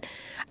little bit.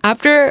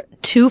 After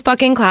 2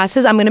 fucking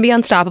classes, I'm going to be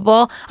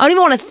unstoppable. I don't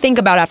even want to think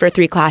about after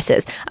 3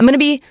 classes. I'm going to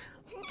be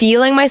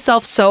feeling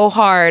myself so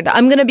hard. It's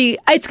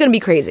going to be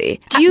crazy.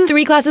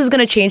 3 classes is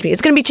going to change me.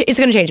 It's going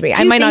to change me. I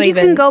Do you might think not you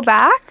even can go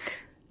back?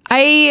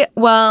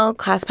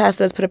 ClassPass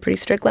does put a pretty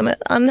strict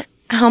limit on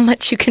how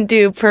much you can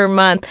do per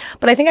month,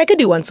 but I think I could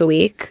do once a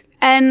week.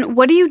 And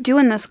what do you do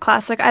in this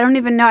class? Like, I don't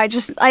even know.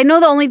 I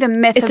know only the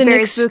myth of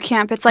Barry's Boot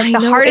Camp. It's like I the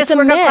know, hardest it's a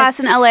workout myth. class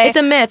in LA. It's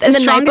a myth. And the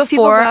night strongest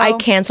people before, go. I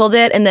canceled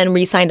it and then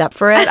re-signed up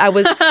for it. I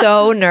was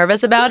so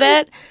nervous about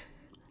it.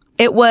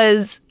 It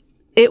was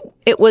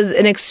it was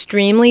an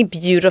extremely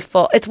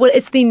beautiful.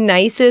 It's the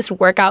nicest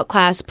workout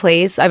class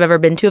place I've ever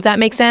been to, if that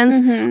makes sense.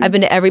 I've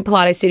been to every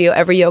Pilates studio,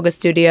 every yoga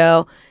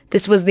studio.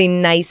 This was the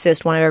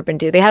nicest one I've ever been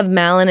to. They have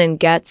Malin and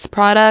Getz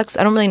products.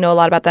 I don't really know a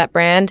lot about that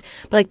brand,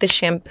 but like the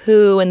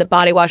shampoo and the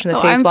body wash and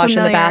the face I'm wash in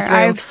the familiar. bathroom.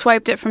 I've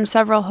swiped it from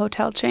several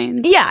hotel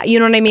chains. Yeah, you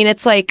know what I mean?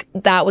 It's like,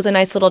 that was a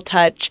nice little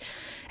touch.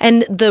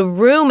 And the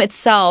room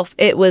itself,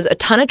 it was a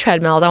ton of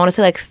treadmills. I want to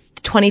say like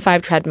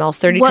 25 treadmills,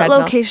 30 What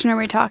treadmills. location are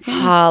we talking?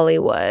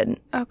 Hollywood.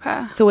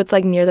 Okay. So it's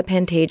like near the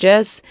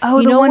Pantages. Oh,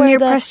 You the know one where near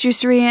the- Press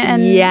Juicery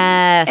and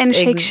Yes. and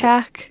Shake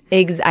Shack.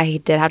 I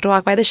did have to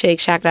walk by the Shake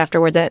Shack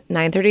afterwards at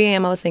 9:30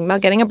 a.m. I was thinking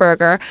about getting a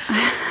burger.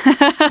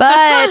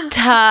 But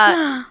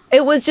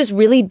it was just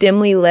really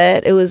dimly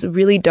lit. It was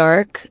really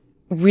dark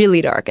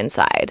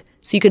inside.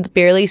 So you could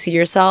barely see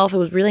yourself. It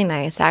was really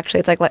nice, actually.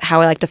 It's like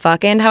how I like to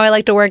fuck and how I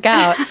like to work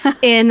out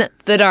in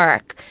the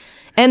dark.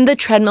 And the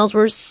treadmills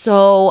were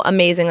so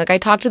amazing. Like, I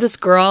talked to this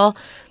girl.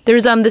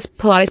 There's this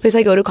Pilates place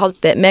I go to called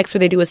FitMix, where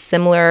they do a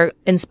similar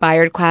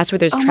inspired class where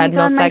there's Oh my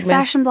treadmill god, my segment.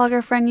 fashion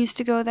blogger friend used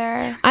to go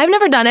there. I've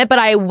never done it, but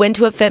I went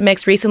to a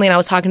FitMix recently and I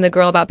was talking to the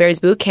girl about Barry's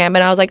Boot Camp,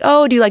 and I was like,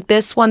 oh, do you like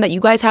this one that you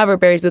guys have or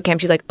Barry's Boot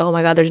Camp? She's like, oh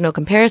my God, there's no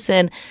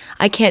comparison.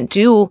 I can't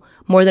do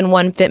more than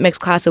one FitMix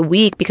class a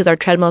week because our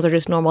treadmills are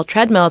just normal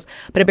treadmills.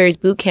 But at Barry's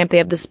Boot Camp, they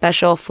have the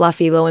special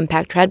fluffy low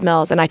impact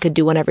treadmills, and I could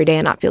do one every day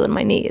and not feel it in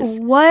my knees.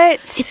 What?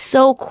 It's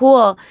so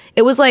cool.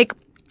 It was like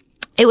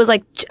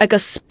a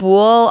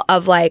spool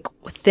of like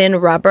thin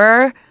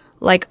rubber,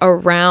 like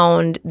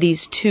around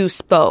these two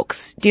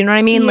spokes. Do you know what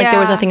I mean? Like there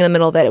was Yeah. nothing in the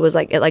middle of it. It was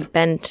like, it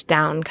bent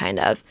down kind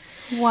of.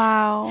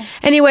 Wow.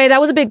 Anyway, that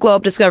was a big glow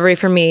up discovery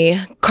for me.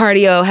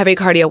 Heavy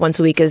cardio once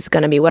a week is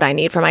going to be what I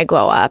need for my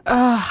glow up.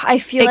 I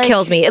feel It like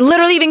kills me. It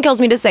literally even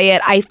kills me to say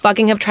it. I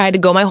fucking have tried to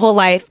go my whole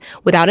life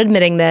without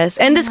admitting this.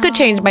 And this could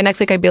change. By next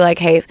week, I'd be like,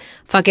 hey,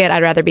 fuck it.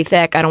 I'd rather be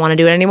thick. I don't want to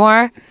do it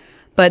anymore.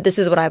 But this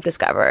is what I've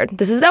discovered.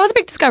 That was a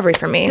big discovery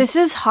for me. this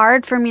is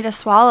hard for me to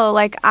swallow.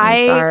 Like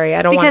I'm sorry.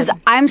 I don't because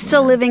wanna- I'm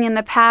still living in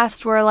the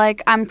past where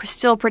like I'm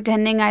still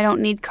pretending I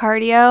don't need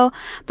cardio,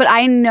 but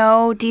I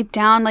know deep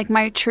down like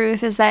my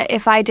truth is that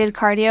if I did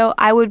cardio,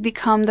 I would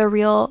become the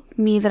real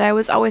me that I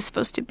was always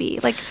supposed to be.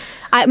 Like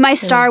my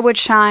star would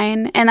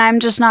shine, and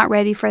I'm just not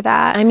ready for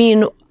that. I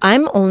mean,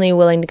 I'm only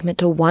willing to commit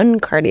to one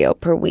cardio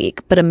per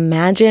week, but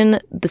imagine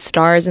the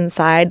stars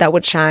inside that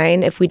would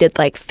shine if we did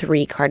like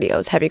 3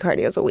 heavy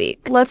cardios a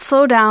week. Let's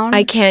slow down.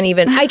 I can't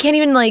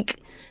even like,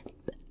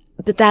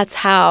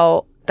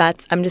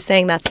 but I'm just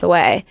saying that's the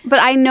way. but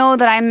I know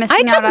that I'm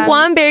missing I out on took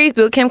one Barry's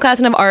boot camp class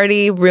and I've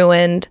already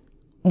ruined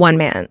one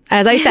man.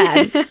 As I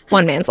said,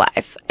 one man's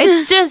life.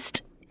 It's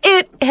just,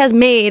 it has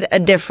made a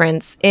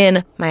difference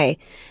in my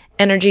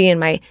energy and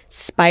my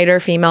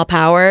spider female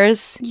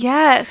powers.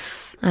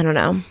 Yes. I don't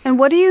know. And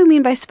what do you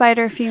mean by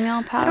spider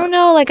female power? I don't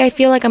know. Like, I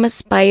feel like I'm a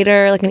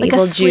spider, like an Like a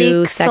evil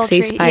Jew, sleek,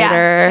 sexy sultry- spider.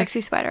 yeah, sexy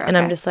spider, And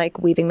I'm okay. just like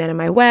weaving men in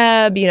my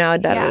web,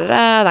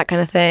 that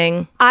kind of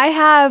thing. I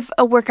have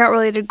a workout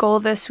related goal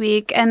this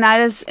week, and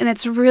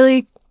it's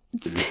really,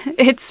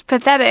 it's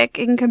pathetic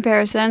in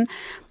comparison,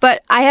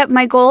 but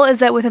my goal is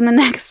that within the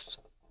next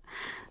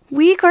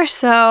week or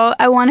so,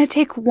 I want to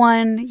take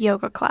one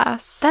yoga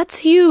class. That's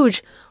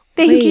huge.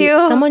 Thank Wait, you.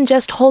 Someone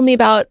just told me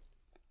about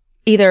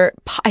I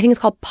think it's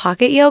called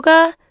Pocket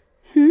Yoga.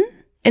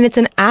 And it's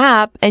an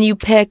app, and you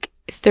pick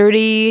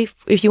 30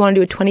 if you want to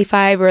do a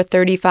 25 or a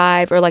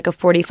 35 or like a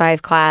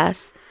 45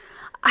 class.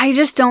 I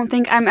just don't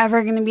think I'm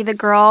ever going to be the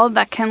girl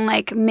that can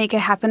like make it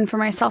happen for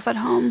myself at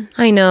home.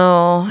 I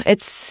know.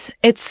 It's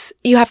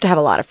you have to have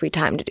a lot of free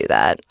time to do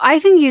that. I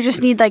think you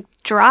just need like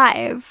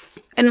drive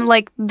and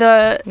like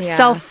the Yeah.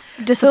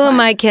 self-discipline. Who am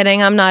I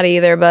kidding? I'm not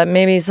either, but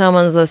maybe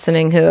someone's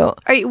listening who.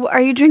 Are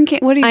you drinking?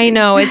 What are you I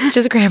know, it's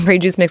just cranberry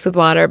juice mixed with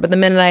water, but the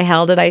minute I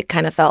held it, I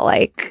kind of felt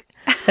like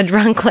a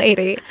drunk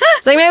lady.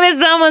 It's like maybe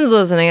someone's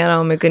listening at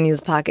home who can use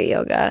Pocket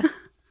Yoga.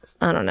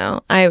 I don't know.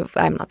 I'm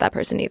not that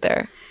person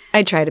either.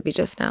 I try to be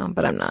just now,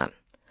 but I'm not.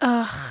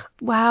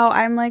 Wow,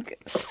 I'm like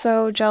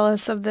so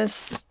jealous of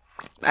this.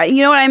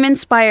 You know what? I'm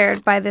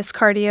inspired by this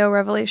cardio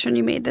revelation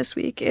you made this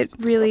week. It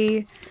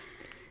really,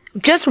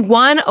 Just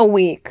one a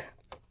week.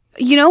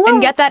 you know what?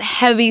 And get that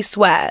heavy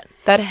sweat.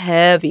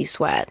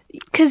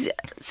 Because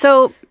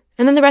so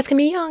And then the rest can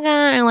be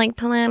yoga or like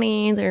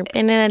Pilates or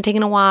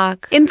taking a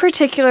walk. in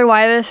particular,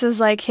 why this is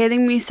like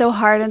hitting me so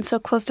hard and so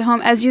close to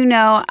home. As you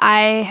know,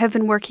 I have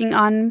been working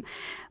on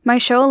my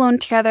show Alone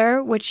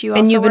Together, which you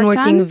also And you've been worked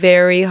working on.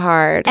 very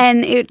hard.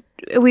 And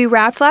we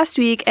wrapped last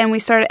week, and we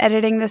started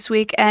editing this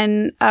week,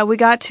 and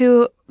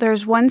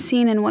there's one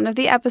scene in one of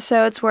the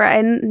episodes where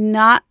I'm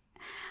not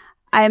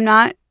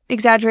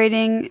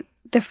exaggerating.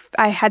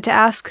 I had to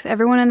ask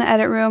everyone in the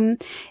edit room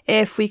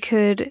if we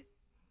could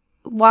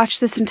watch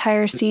this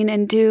entire scene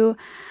and do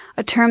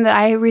a term that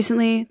I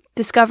recently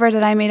discovered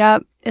that I made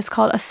up. It's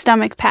called a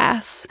stomach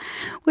pass,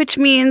 which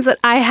means that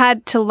I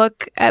had to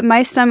look at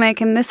my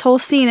stomach in this whole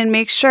scene and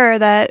make sure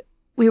that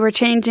we were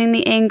changing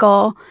the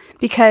angle,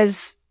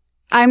 because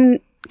I'm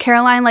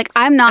Caroline, like,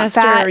 I'm not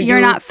Esther, fat. You're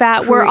you not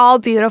fat. We're all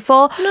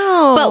beautiful.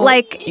 No. But,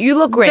 like, you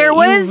look great.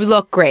 you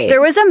look great.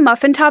 There was a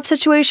muffin top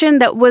situation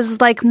that was,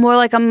 like, more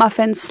like a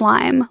muffin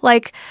slime.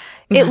 Like,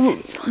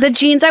 the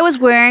jeans I was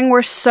wearing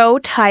were so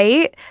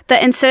tight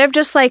that instead of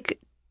just, like,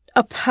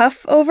 a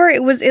puff over,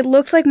 it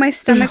looked like my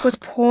stomach was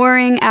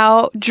pouring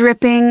out,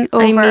 dripping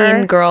over. I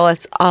mean, girl,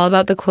 it's all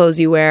about the clothes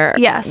you wear.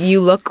 Yes.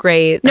 You look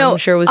great. No, I'm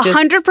sure it was just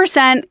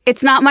 100%.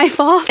 It's not my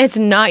fault. It's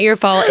not your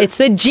fault. It's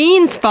the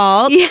jeans'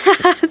 fault.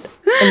 Yes.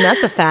 And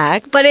that's a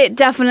fact. But it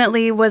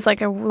definitely was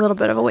like a little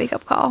bit of a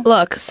wake-up call.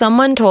 Look,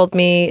 someone told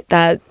me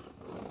that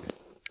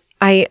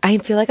I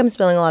feel like I'm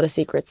spilling a lot of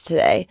secrets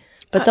today.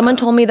 But someone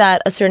told me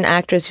that a certain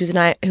actress whose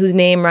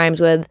name rhymes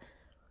with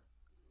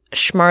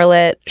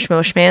Schmarlet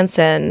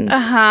Schmoshmanson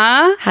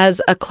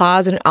has a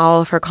clause in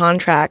all of her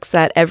contracts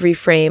that every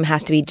frame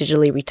has to be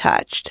digitally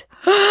retouched.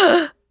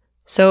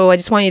 So I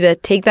just want you to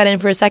take that in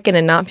for a second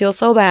and not feel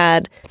so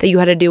bad that you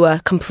had to do a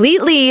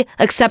completely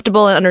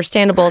acceptable and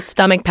understandable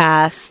stomach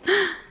pass.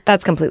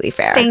 That's completely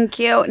fair. Thank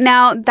you.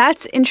 Now,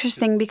 that's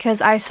interesting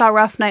because I saw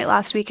Rough Night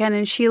last weekend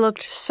and she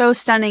looked so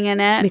stunning in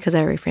it. Because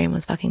every frame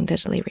was fucking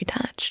digitally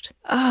retouched.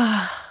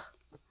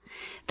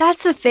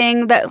 That's the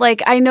thing that,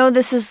 like, I know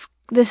this is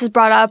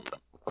brought up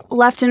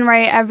left and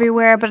right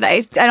everywhere, but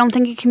I don't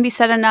think it can be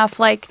said enough.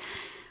 Like,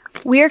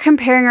 we are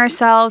comparing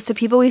ourselves to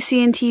people we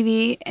see in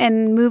TV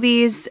and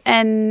movies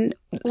and,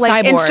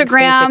 like, Cyborgs,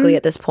 Instagram. basically,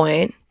 at this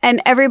point.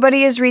 And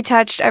everybody is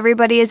retouched.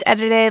 Everybody is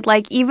edited.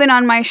 Like, even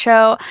on my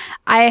show,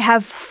 I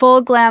have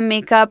full glam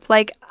makeup.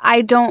 Like,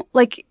 I don't,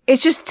 like,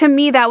 it's just, to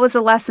me, that was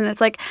a lesson.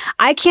 It's like,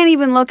 I can't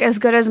even look as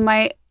good as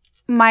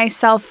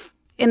myself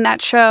in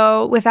that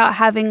show without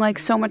having, like,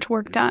 so much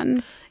work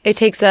done. It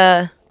takes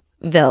a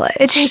village.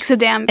 It takes a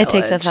damn village. It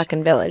takes a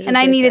fucking village. And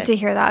I needed to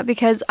hear that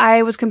because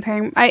I was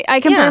comparing, I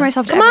compare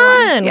myself to everyone.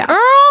 Come on, Yeah. girl.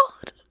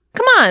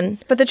 Come on.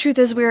 But the truth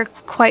is we're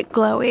quite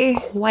glowy.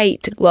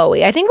 Quite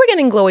glowy. I think we're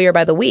getting glowier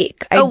by the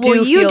week. I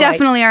do you feel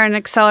definitely are an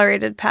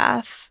accelerated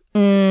path.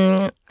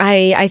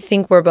 I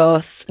think we're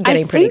both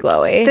getting pretty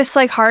glowy. This,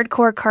 like,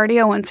 hardcore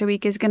cardio once a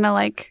week is gonna,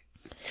 like,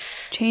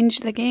 change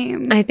the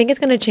game. I think it's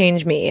going to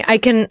change me. I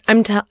can't.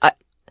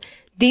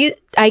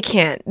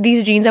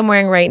 These jeans I'm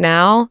wearing right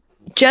now,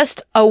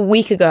 just a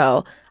week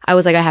ago, I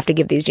was like, I have to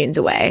give these jeans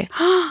away.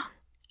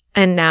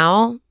 And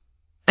now,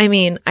 I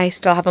mean, I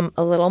still have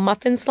a little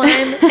muffin slime,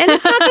 and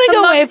it's not going to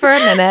go away for a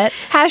minute.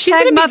 She's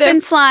gonna Hashtag be muffin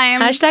there.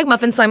 slime. Hashtag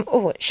muffin slime.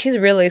 Oh, she's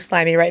really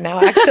slimy right now,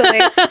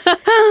 actually.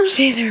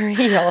 She's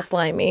real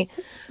slimy.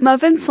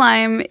 Muffin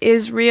slime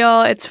is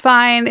real. It's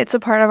fine. It's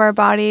a part of our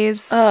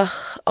bodies. Ugh.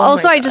 Oh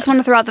Also, my I just want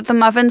to throw out that the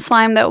muffin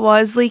slime that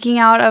was leaking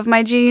out of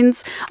my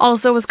jeans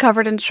also was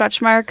covered in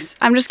stretch marks.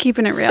 I'm just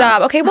keeping it real.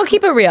 Stop. Okay, well,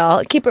 keep it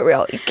real. Keep it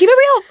real. Keep it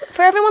real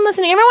for everyone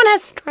listening. Everyone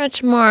has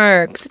stretch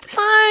marks. It's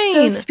fine.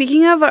 So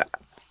speaking of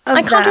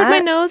I contoured my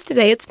nose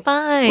today. It's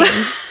fine.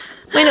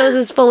 My nose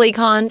is fully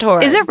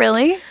contoured. Is it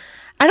really?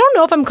 I don't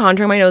know if I'm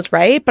contouring my nose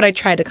right, but I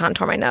tried to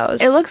contour my nose.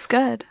 It looks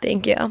good.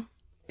 Thank you.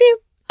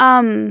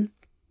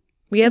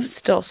 We have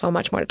still so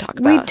much more to talk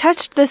We about.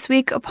 touched this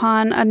week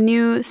upon a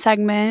new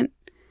segment,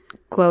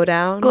 Glow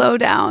down. Glow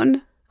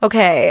Down.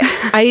 Okay.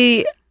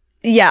 I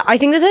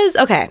think this is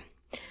okay.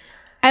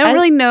 I don't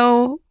really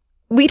know.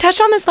 We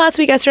touched on this last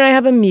week. Esther and I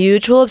have a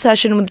mutual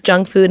obsession with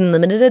junk food and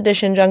limited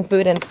edition junk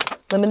food and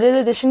limited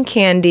edition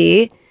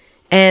candy.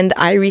 And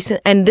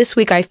this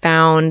week I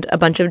found a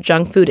bunch of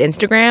junk food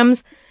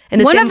Instagrams.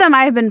 And One of them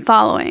I have been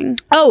following.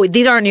 Oh,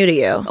 these aren't new to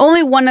you.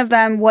 Only one of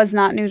them was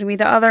not new to me.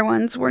 The other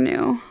ones were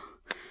new.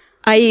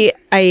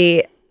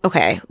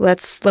 Okay,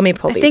 let me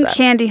pull these I think up.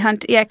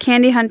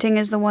 Candy Hunting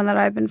is the one that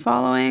I've been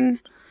following.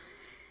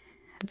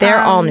 They're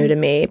all new to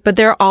me, but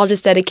they're all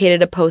just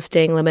dedicated to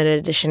posting limited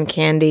edition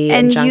candy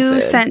and junk you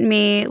food. sent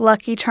me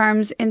Lucky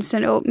Charms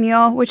instant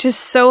oatmeal, which is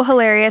so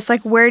hilarious.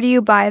 Like, where do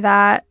you buy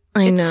that?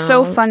 It's know.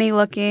 so funny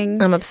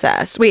looking. I'm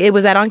obsessed. Wait,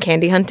 was that on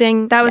Candy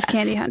Hunting? That was Yes.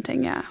 Candy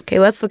Hunting, yeah. Okay,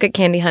 let's look at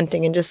Candy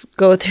Hunting and just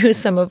go through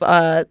some of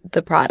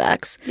the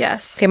products.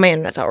 Yes. Okay, my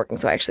internet's not working,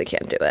 so I actually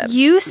can't do it.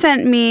 You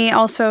sent me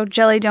also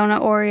Jelly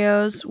Donut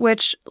Oreos,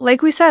 which,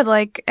 like we said,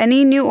 like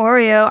any new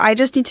Oreo, I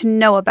just need to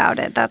know about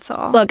it. That's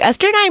all. Look,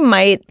 Esther and I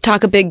might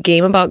talk a big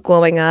game about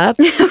glowing up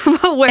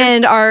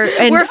and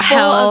we're full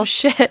health. of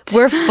shit.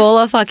 We're full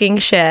of fucking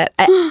shit.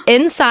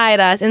 Inside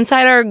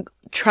our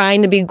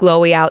trying to be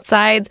glowy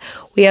outsides,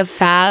 we have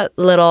fat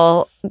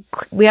little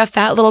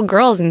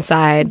girls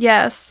inside.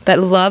 Yes. That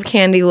love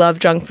candy, love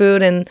junk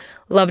food, and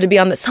love to be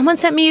on the. Someone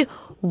sent me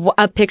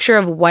a picture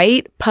of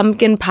white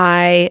pumpkin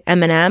pie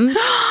M&Ms.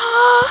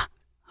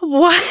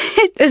 What?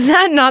 Is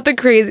that not the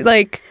crazy?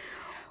 Like,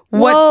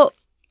 Well,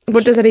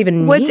 what does that even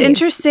mean? what's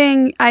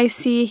interesting I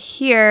see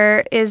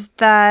here is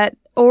that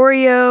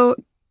Oreo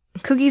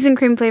cookies and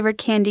cream flavored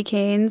candy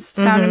canes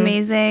sound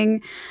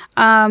amazing.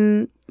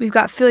 We've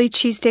got Philly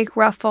cheesesteak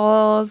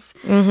ruffles.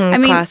 I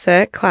mean,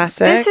 Classic.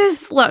 this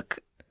is, look,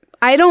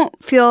 I don't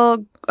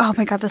feel, oh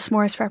my God, the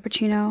s'mores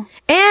frappuccino.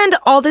 And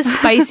all this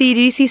spicy. Do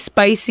you see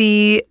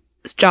spicy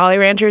Jolly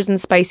Ranchers and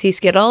spicy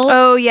Skittles?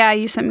 Oh yeah,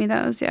 you sent me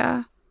those,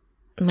 yeah.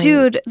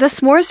 Dude, the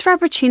s'mores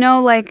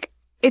frappuccino, like,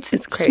 It's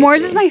crazy. s'mores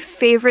is my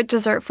favorite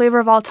dessert flavor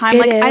of all time. It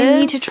Like I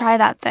need to is? try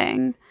that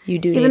thing. You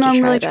do Even need though to I'm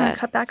try really that. trying to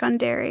cut back on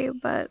dairy,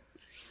 but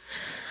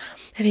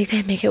Maybe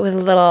they make it with a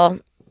little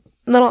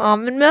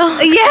almond milk.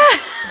 yeah,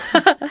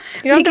 You don't have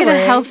make to it a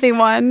worry. healthy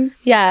one.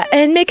 Yeah,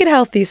 and make it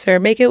healthy, sir.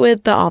 Make it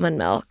with the almond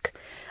milk.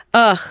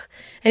 Ugh.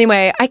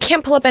 Anyway, I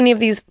can't pull up any of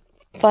these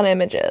fun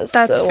images.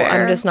 That's so fair.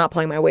 I'm just not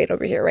pulling my weight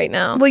over here right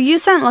now. Well, you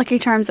sent Lucky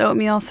Charms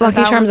oatmeal, so Lucky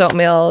that Charms was-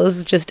 oatmeal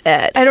is just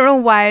it. I don't know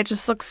why it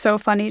just looks so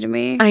funny to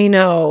me. I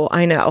know.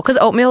 Because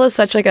oatmeal is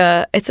such like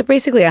it's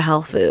basically a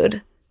health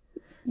food.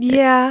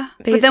 Yeah,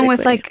 but then with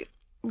Basically. like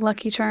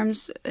Lucky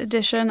Charms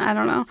edition, I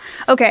don't know.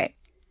 Okay,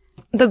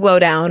 The glow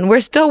down.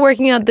 We're still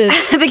working out the,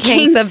 kinks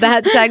kinks. of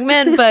that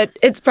segment, but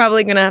it's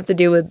probably going to have to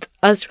do with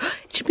us.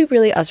 It should be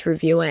really us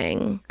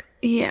reviewing.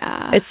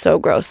 yeah, It's so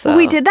gross, though.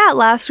 we did that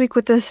last week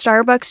with the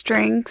Starbucks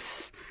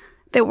drinks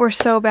that were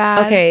so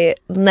bad. Okay,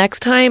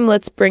 next time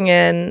let's bring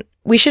in.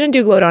 We shouldn't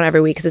do glow down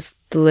every week because it's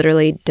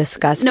literally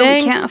disgusting. No,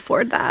 we can't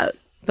afford that.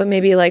 But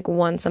maybe like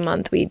once a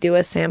month we do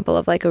a sample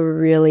of like a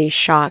really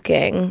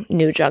shocking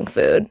new junk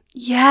food.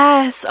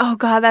 Yes. Oh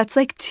God, that's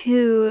like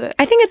two.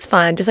 I think it's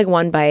fun, just like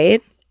one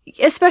bite.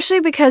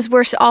 Especially because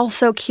we're all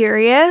so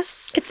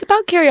curious. It's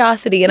about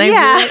curiosity, and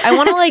Yeah. I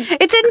want to like.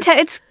 It's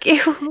intense.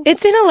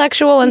 It's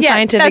intellectual and Yeah,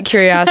 scientific that's-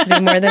 curiosity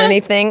more than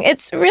anything.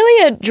 It's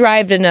really a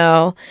drive to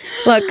know.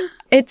 Look,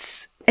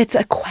 it's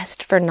a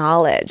quest for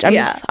knowledge.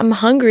 Yeah. I'm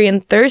hungry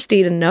and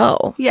thirsty to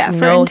know. Yeah, for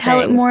know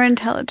things. more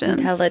intelligence.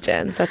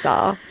 Intelligence. That's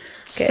all.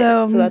 Okay,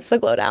 So- so that's the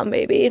glow down,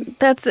 baby.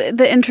 That's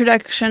the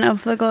introduction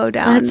of the glow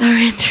down. That's our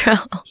intro.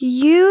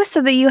 You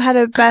said that you had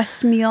a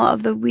best meal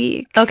of the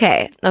week.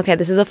 Okay,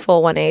 this is a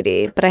full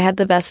 180, but I had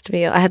the best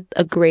meal. I had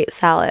a great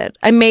salad.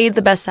 I made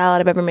the best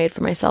salad I've ever made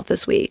for myself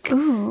this week.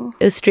 Ooh.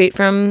 It was straight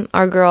from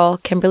our girl,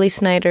 Kimberly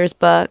Snyder's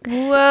book.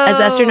 Whoa. As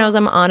Esther knows,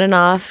 I'm on and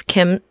off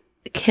Kim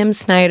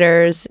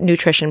Snyder's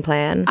nutrition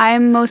plan.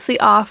 I'm mostly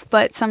off,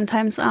 but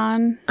sometimes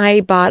on.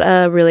 I bought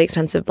a really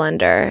expensive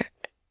blender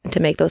to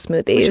make those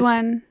smoothies. Which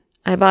one?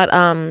 I bought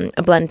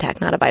a Blend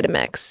Tech, not a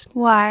Vitamix.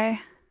 Why?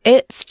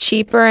 It's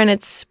cheaper and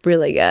it's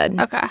really good.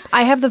 Okay.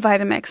 I have the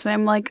Vitamix and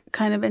I'm like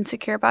kind of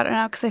insecure about it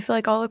now because I feel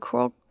like all the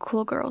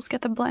cool girls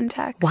get the Blend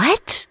Tech.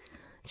 What?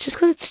 It's just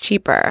because it's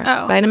cheaper.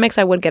 Oh. Vitamix,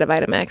 I would get a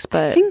Vitamix,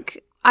 but I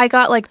think I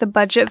got like the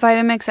budget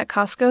Vitamix at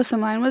Costco, so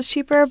mine was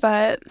cheaper,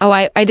 but oh,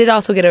 I did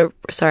also get a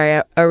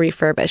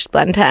refurbished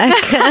Blend Tech.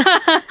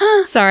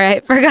 Sorry, I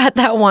forgot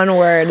that one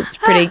word. It's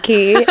pretty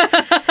key.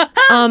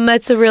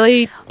 It's a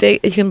really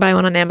big. You can buy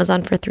one on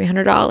Amazon for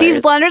 $300. these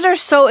blenders are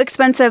so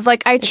expensive.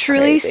 Like I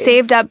truly crazy.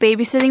 saved up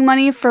babysitting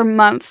money for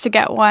months to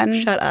get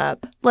one. Shut up.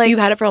 So Like- you've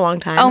had it for a long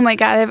time. Oh my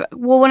God.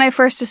 Well, when I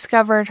first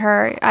discovered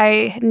her,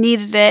 I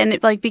needed it and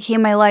it like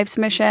became my life's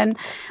mission,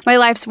 my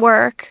life's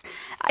work.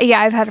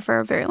 Yeah, I've had it for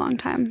a very long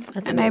time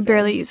and I amazing.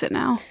 barely use it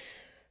now.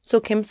 So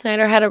Kim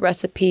Snyder had a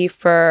recipe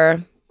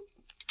for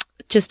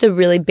just a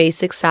really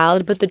basic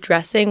salad, but the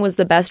dressing was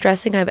the best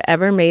dressing I've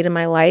ever made in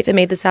my life. It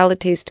made the salad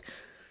taste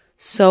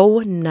so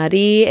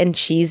nutty and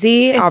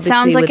cheesy. It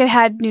sounds like it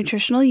had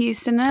nutritional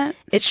yeast in it.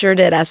 It sure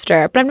did,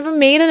 Esther. But I've never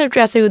made a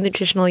dressing with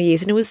nutritional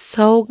yeast, and it was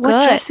so good.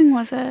 What dressing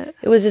was it?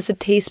 It was just a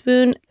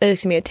tablespoon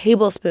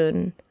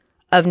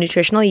of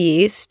nutritional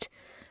yeast,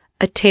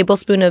 a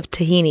tablespoon of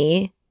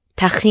tahini,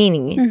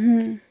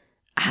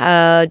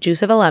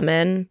 juice of a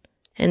lemon,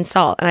 and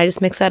salt. And I just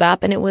mixed that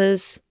up, and it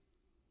was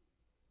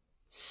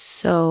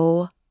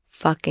so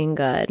fucking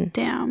good.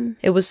 Damn.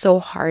 It was so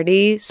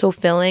hearty, so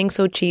filling,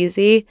 so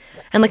cheesy,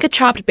 and like a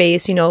chopped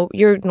base,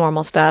 your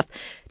normal stuff.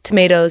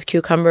 Tomatoes,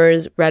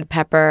 cucumbers, red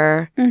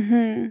pepper,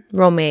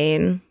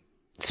 romaine,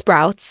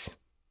 sprouts.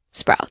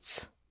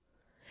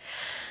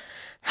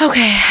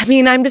 Okay, I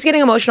mean, I'm just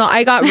getting emotional.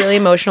 I got really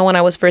emotional when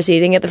I was first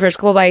eating it. The first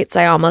couple bites,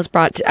 I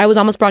was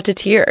almost brought to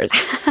tears.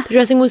 The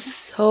dressing was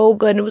so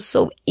good, and it was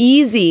so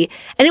easy,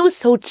 and it was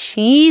so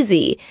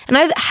cheesy. And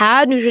I've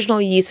had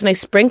nutritional yeast, and I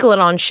sprinkle it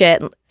on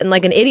shit, and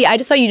like an idiot, I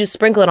just thought you just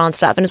sprinkle it on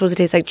stuff, and it's supposed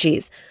to taste like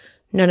cheese.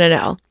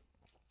 No.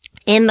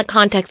 In the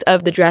context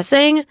of the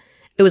dressing,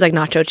 it was like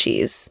nacho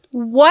cheese.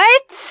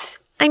 What?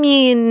 I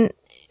mean,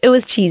 it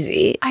was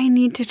cheesy. I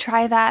need to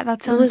try that. That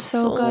It sounds was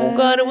so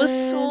good. It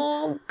was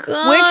so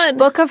good. Which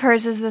book of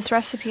hers is this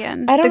recipe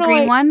in? I don't the know,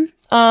 green I- one?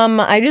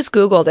 I just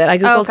Googled it. I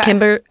Googled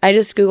Okay. I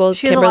just Googled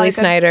She has a lot Kimberly of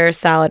good- Snyder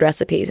salad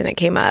recipes, and it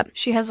came up.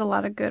 She has a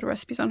lot of good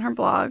recipes on her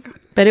blog.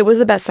 But it was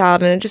the best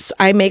salad, and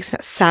I make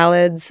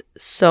salads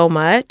so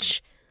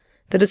much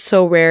that it's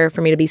so rare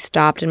for me to be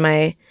stopped in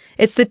my.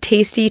 It's the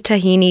tasty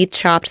tahini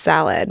chopped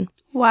salad.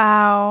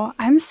 Wow.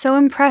 I'm so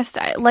impressed.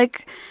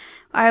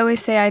 I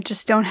always say I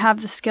just don't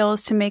have the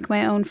skills to make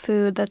my own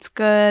food that's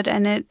good,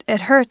 and it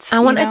hurts. I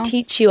want to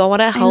teach you. I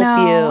want to help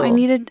I know. you.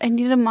 I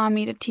need a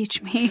mommy to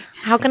teach me.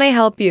 How can I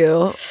help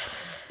you?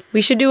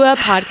 We should do a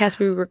podcast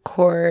where we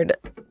record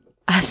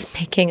us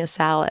making a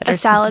salad. A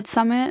salad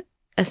summit.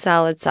 A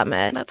salad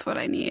summit. That's what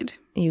I need.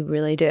 You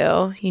really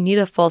do. You need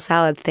a full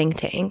salad think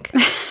tank.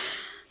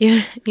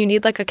 You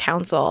need like a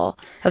council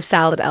of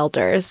salad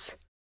elders.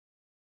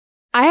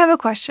 I have a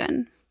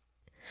question.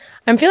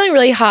 I'm feeling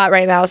really hot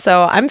right now,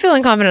 so I'm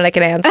feeling confident I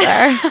can answer.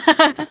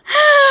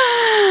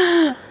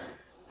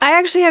 I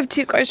actually have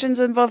 2 questions,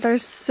 and both are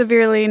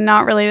severely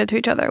not related to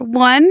each other.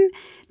 One,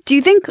 do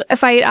you think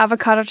if I eat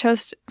avocado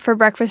toast for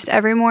breakfast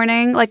every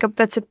morning, like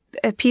that's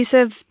a piece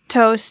of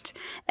toast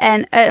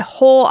and a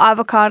whole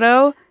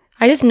avocado?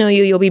 I just know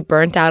you'll be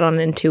burnt out on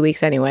it in 2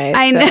 weeks anyway.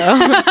 I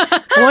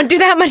know. Won't do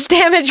that much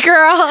damage,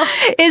 girl.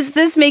 Is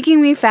this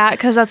making me fat?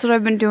 Because that's what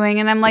I've been doing,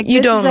 and I'm like, You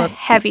this don't is a look-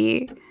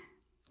 heavy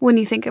when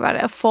you think about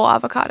it, a full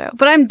avocado.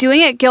 But I'm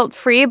doing it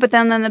guilt-free, but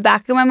then in the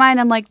back of my mind,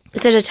 I'm like,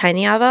 Is it a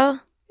tiny avo?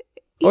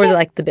 Or is it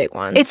like the big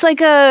one? it's like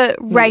a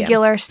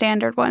regular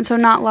standard one, so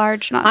not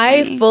large, not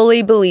I tiny.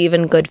 fully believe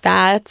in good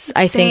fats.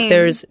 I Same. think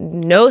there's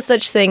no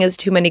such thing as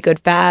too many good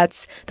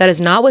fats. That is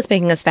not what's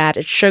making us fat.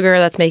 It's sugar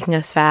that's making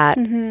us fat.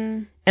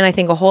 Mm-hmm. And I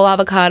think a whole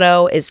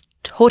avocado is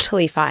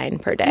totally fine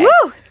per day.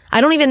 Woo!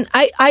 I don't even,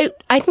 I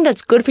think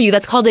that's good for you.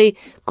 That's called a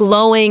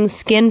glowing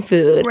skin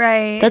food.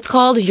 Right. That's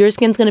called, your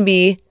skin's going to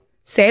be,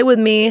 say it with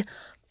me,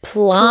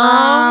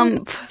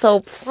 plump. So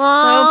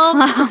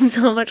plump.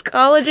 So much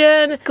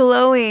collagen.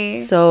 Glowy.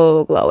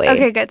 So glowy.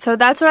 Okay, good. So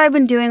that's what I've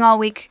been doing all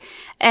week,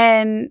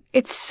 and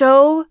it's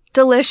so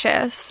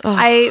delicious.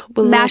 I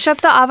mash up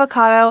the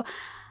avocado.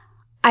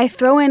 I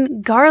throw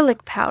in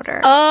garlic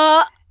powder.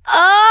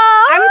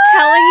 I'm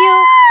telling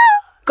you,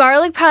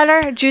 garlic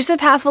powder, juice of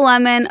half a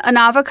lemon, an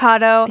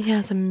avocado. Yeah,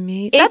 it's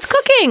amazing. It's- That's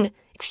cooking.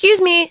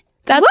 Excuse me.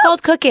 That's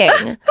called cooking.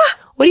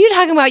 What are you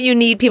talking about? You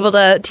need people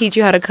to teach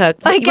you how to cook.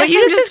 I What guess you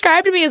I'm just just-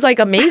 described to me is like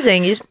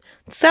amazing. You just,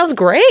 sounds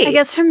great. I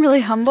guess I'm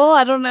really humble.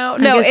 I don't know.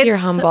 No, guess it's, you're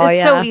humble,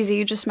 It's so yeah. easy.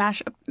 You just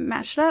mash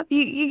it up.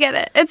 You get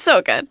it. It's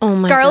so good. Oh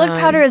my garlic God.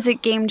 powder is a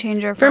game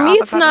changer for For me,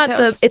 it's avocado not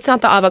toast.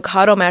 the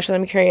avocado mash that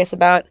I'm curious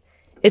about.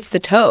 It's the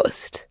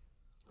toast.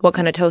 What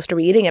kind of toast are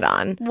we eating it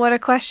on? What a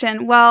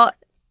question. Well,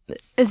 Gluten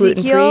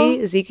Ezekiel.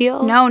 free?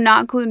 Ezekiel? No,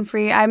 not gluten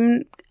free.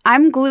 I'm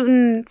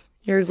gluten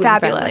You're gluten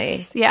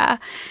fabulous. Yeah.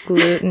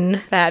 friendly. Gluten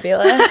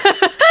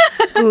fabulous.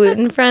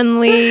 Gluten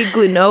friendly.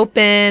 Gluten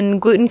open.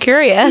 Gluten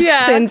curious.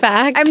 Yeah. In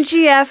fact, I'm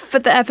GF,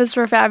 but the F is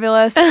for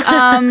fabulous.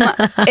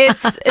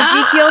 It's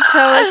Ezekiel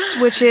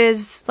toast, which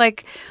is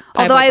like,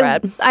 although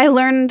bread. I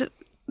learned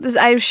this,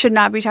 I should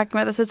not be talking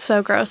about this. It's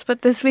so gross.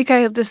 But this week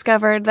I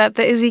discovered that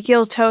the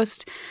Ezekiel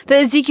toast, the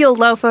Ezekiel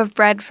loaf of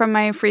bread from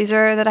my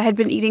freezer that I had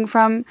been eating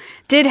from,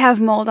 did have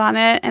mold on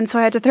it, and so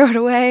I had to throw it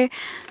away.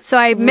 So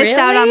I missed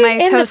out on my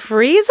in toast. the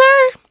freezer.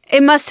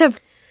 It must have.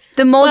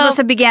 The mold must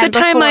have began the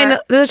before.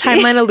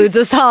 timeline eludes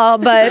us all,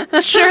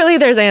 but surely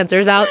there's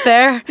answers out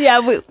there. Yeah,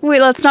 we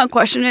let's not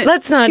question it.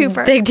 Let's not too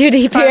far. dig too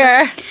deep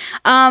here.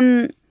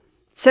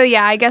 So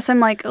yeah, I guess I'm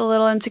like a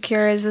little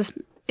insecure. Is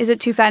it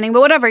too fattening?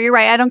 But whatever, you're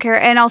right. I don't care.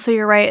 And also,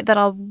 you're right that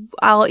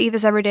I'll eat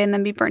this every day and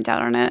then be burnt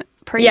out on it.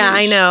 Yeah,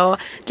 I know.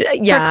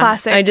 Yeah,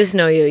 classic. I just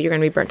know you're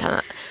gonna be burnt on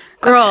that.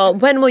 Girl,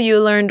 when will you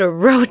learn to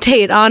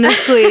rotate?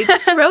 Honestly,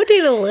 just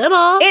rotate a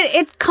little.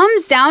 It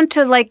comes down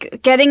to like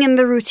getting in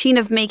the routine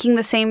of making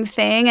the same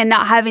thing and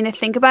not having to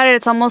think about it.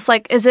 It's almost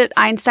like, is it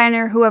Einstein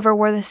or whoever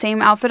wore the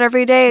same outfit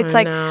every day? It's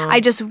like know.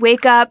 I just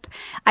wake up,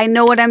 I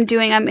know what I'm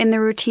doing, I'm in the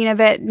routine of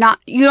it.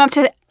 You don't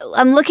have to.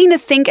 I'm looking to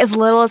think as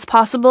little as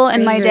possible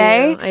in my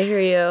day. I hear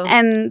you.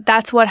 And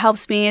that's what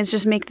helps me is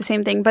just make the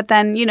same thing. But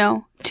then,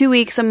 2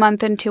 weeks, a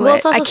month into Well, it,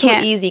 it's also I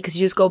can't. so easy because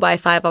you just go buy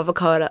five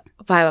avocados,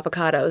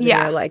 Yeah.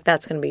 and you're like,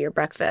 that's gonna be your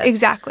breakfast.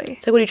 Exactly.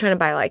 It's like, what are you trying to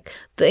buy? Like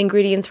the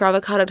ingredients for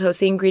avocado toast,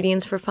 the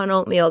ingredients for fun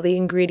oatmeal, the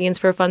ingredients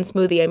for a fun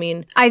smoothie. I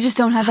mean, I just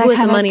don't have that who has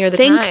the kind of money or the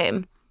think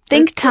time?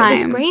 think Or time.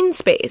 this brain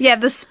space. Yeah,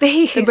 the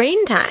space. the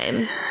brain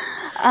time.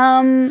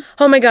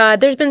 Oh my God,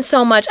 there's been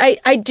so much.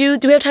 I do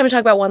we have time to talk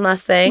about one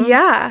last thing?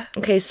 Yeah.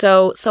 Okay,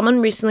 so someone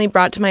recently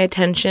brought to my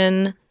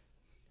attention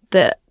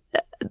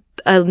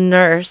a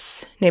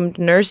nurse named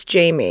Nurse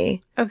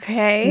Jamie.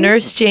 Okay.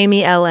 Nurse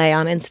Jamie LA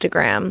on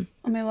Instagram.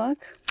 Let me look.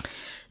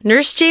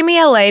 Nurse Jamie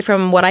LA,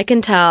 from what I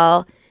can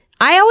tell,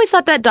 I always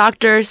thought that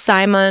Dr.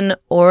 Simon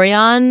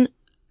Orion,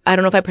 I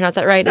don't know if I pronounced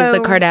that right, is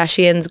the Oh.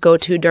 Kardashians'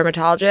 go-to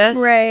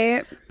dermatologist.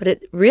 Right. But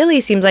it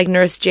really seems like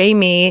Nurse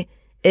Jamie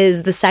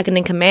is the second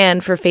in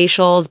command for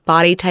facials,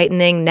 body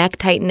tightening, neck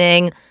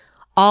tightening,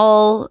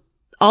 all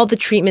the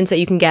treatments that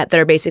you can get that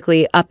are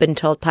basically up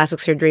until plastic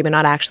surgery, but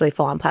not actually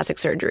full-on plastic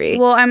surgery.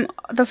 Well,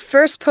 the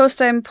first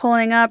post I'm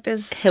pulling up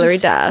is Hillary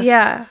just- Duff.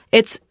 Yeah.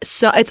 It's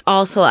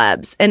all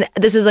celebs. And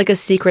this is like a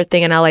secret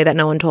thing in LA that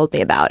no one told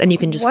me about. And you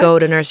can just go What?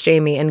 to Nurse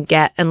Jamie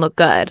and look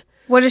good.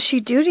 What does she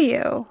do to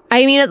you?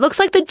 I mean, it looks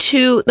like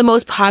the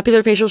most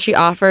popular facials she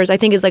offers, I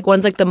think, is like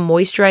one's like the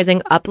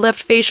moisturizing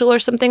uplift facial or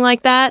something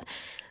like that.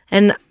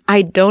 And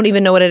I don't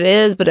even know what it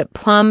is, but it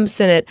plumps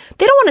and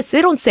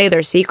they don't say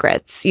their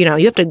secrets. You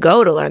have to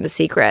go to learn the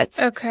secrets.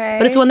 Okay.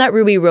 But it's one that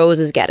Ruby Rose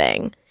is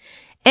getting.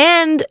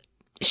 And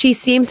she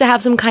seems to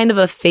have some kind of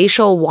a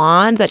facial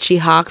wand that she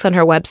hawks on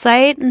her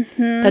website.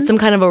 Mm-hmm. That's some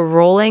kind of a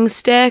rolling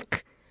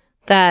stick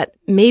that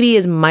maybe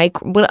is my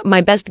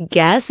best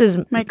guess is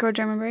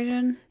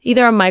Microdermabrasion?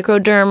 either a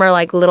microderm or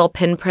like little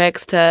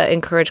pinpricks to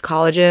encourage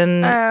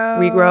collagen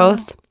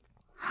regrowth.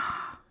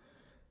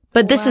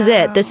 But this is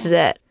it. This is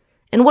it.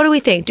 And what do we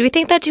think? Do we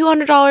think that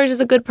 $200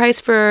 is a good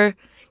price for,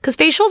 because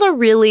facials are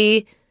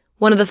really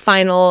one of the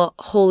final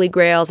holy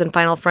grails and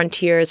final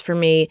frontiers for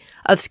me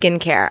of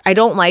skincare. I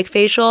don't like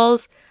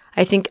facials.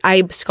 I think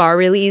I scar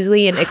really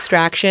easily in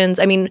extractions.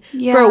 I mean,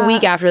 for a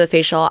week after the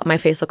facial, my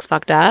face looks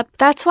fucked up.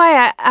 That's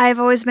why I've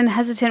always been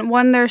hesitant.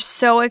 One, they're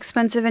so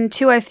expensive, and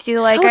two, I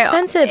feel like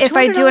expensive. if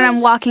I do it, I'm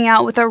 $200. walking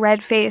out with a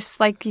red face,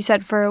 like you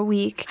said, for a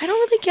week. I don't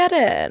really get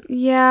it.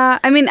 Yeah,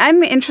 I mean,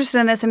 I'm interested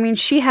in this. I mean,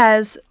 she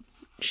has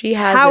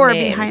power the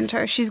names. behind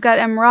her. She's got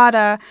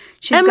Emrata.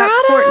 She's Emrata!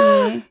 got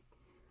Courtney.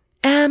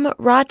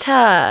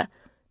 Rata.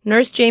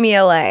 Nurse Jamie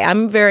LA.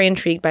 I'm very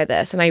intrigued by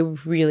this, and I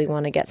really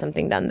want to get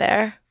something done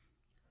there.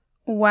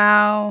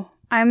 Wow.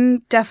 I'm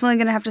definitely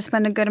going to have to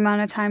spend a good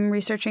amount of time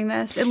researching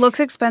this. It looks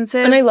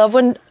expensive. And I love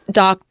when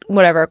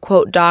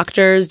quote,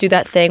 doctors do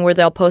that thing where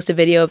they'll post a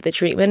video of the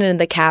treatment, and in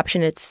the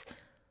caption it's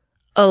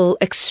a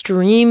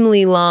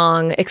extremely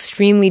long,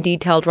 extremely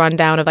detailed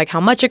rundown of like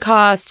how much it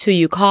costs, who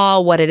you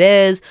call, what it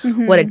is,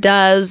 what it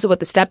does, what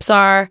the steps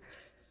are.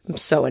 I'm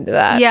so into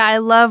that. Yeah, I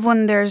love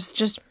when there's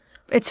just,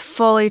 it's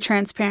fully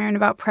transparent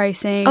about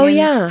pricing. Oh, and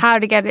yeah. how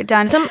to get it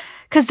done.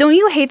 Because don't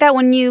you hate that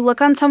when you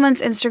look on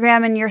someone's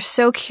Instagram and you're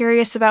so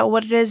curious about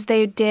what it is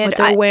they did? What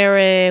they're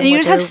wearing. And you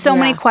just have so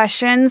many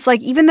questions. Like,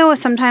 even though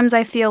sometimes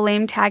I feel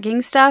lame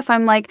tagging stuff,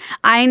 I'm like,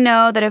 I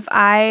know that if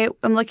I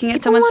am looking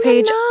at someone's wanna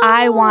page, know.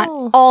 I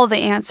want all the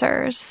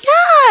answers.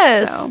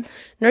 Yes. So.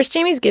 Nurse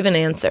Jamie's given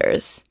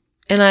answers,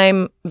 and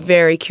I'm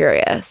very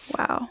curious.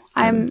 Wow.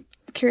 I'm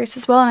curious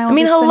as well. And I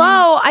mean,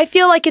 hello. I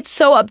feel like it's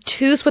so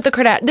obtuse with the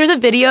Kardashians. There's a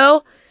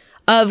video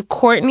of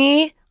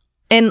Courtney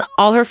and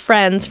all her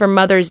friends for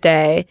Mother's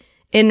Day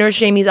in Nurse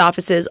Jamie's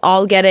offices,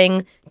 all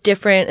getting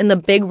different in the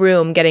big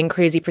room, getting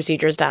crazy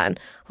procedures done.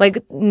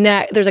 Like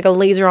there's like a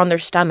laser on their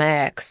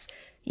stomachs.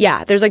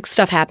 Yeah, there's like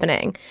stuff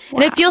happening.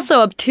 Wow. And it feels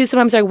so obtuse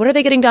sometimes. Like, what are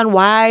they getting done?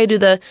 Why do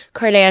the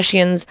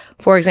Kardashians,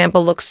 for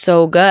example, look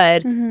so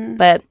good?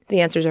 But the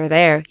answers are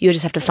there. You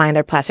just have to find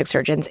their plastic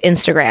surgeons'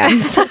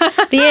 Instagrams.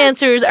 The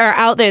answers are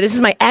out there. This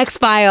is my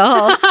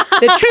X-Files.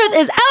 The truth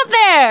is out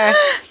there.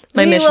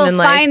 My mission in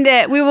life. We will find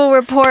it. We will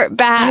report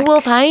back. I will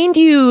find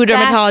you,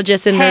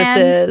 dermatologists and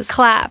nurses.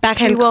 Claps.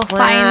 Backhand we will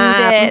clap.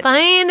 find it. I'm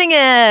finding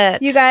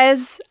it. You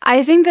guys,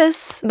 I think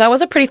this That was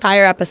a pretty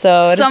fire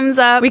episode. sums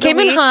up. We the came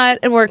in week. hot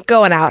and we're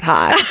going out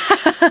hot.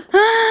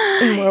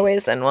 In more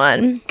ways than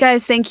one.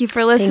 Guys, thank you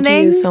for listening.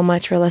 Thank you so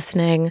much for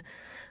listening.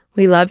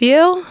 We love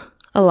you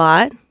a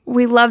lot.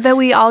 We love that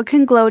we all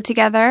can glow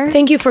together.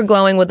 Thank you for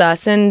glowing with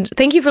us, and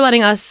thank you for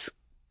letting us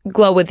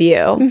glow with you.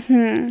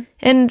 Mm-hmm.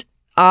 And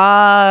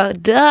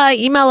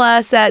email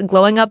us at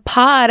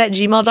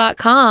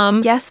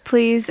glowinguppod@gmail.com. Yes,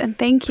 please, and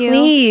thank you.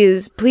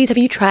 Please, have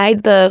you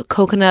tried the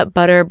coconut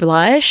butter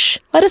blush?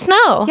 Let us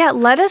know. Yeah,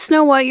 let us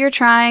know what you're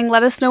trying.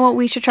 Let us know what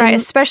we should try,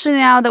 especially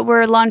now that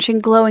we're launching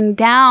Glow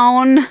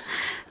Down.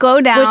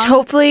 Which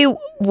hopefully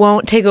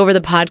won't take over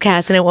the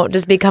podcast and it won't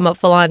just become a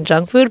full-on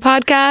junk food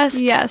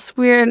podcast. Yes,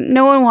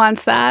 no one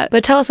wants that.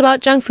 But tell us about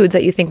junk foods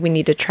that you think we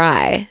need to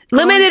try.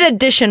 Limited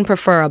edition,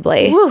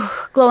 preferably. Woo,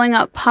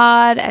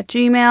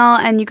 glowinguppod@gmail.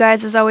 And you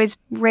guys, as always,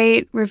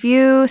 rate,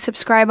 review,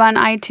 subscribe on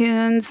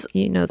iTunes.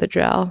 You know the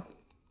drill.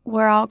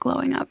 We're all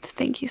glowing up.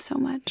 Thank you so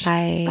much.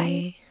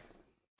 Bye.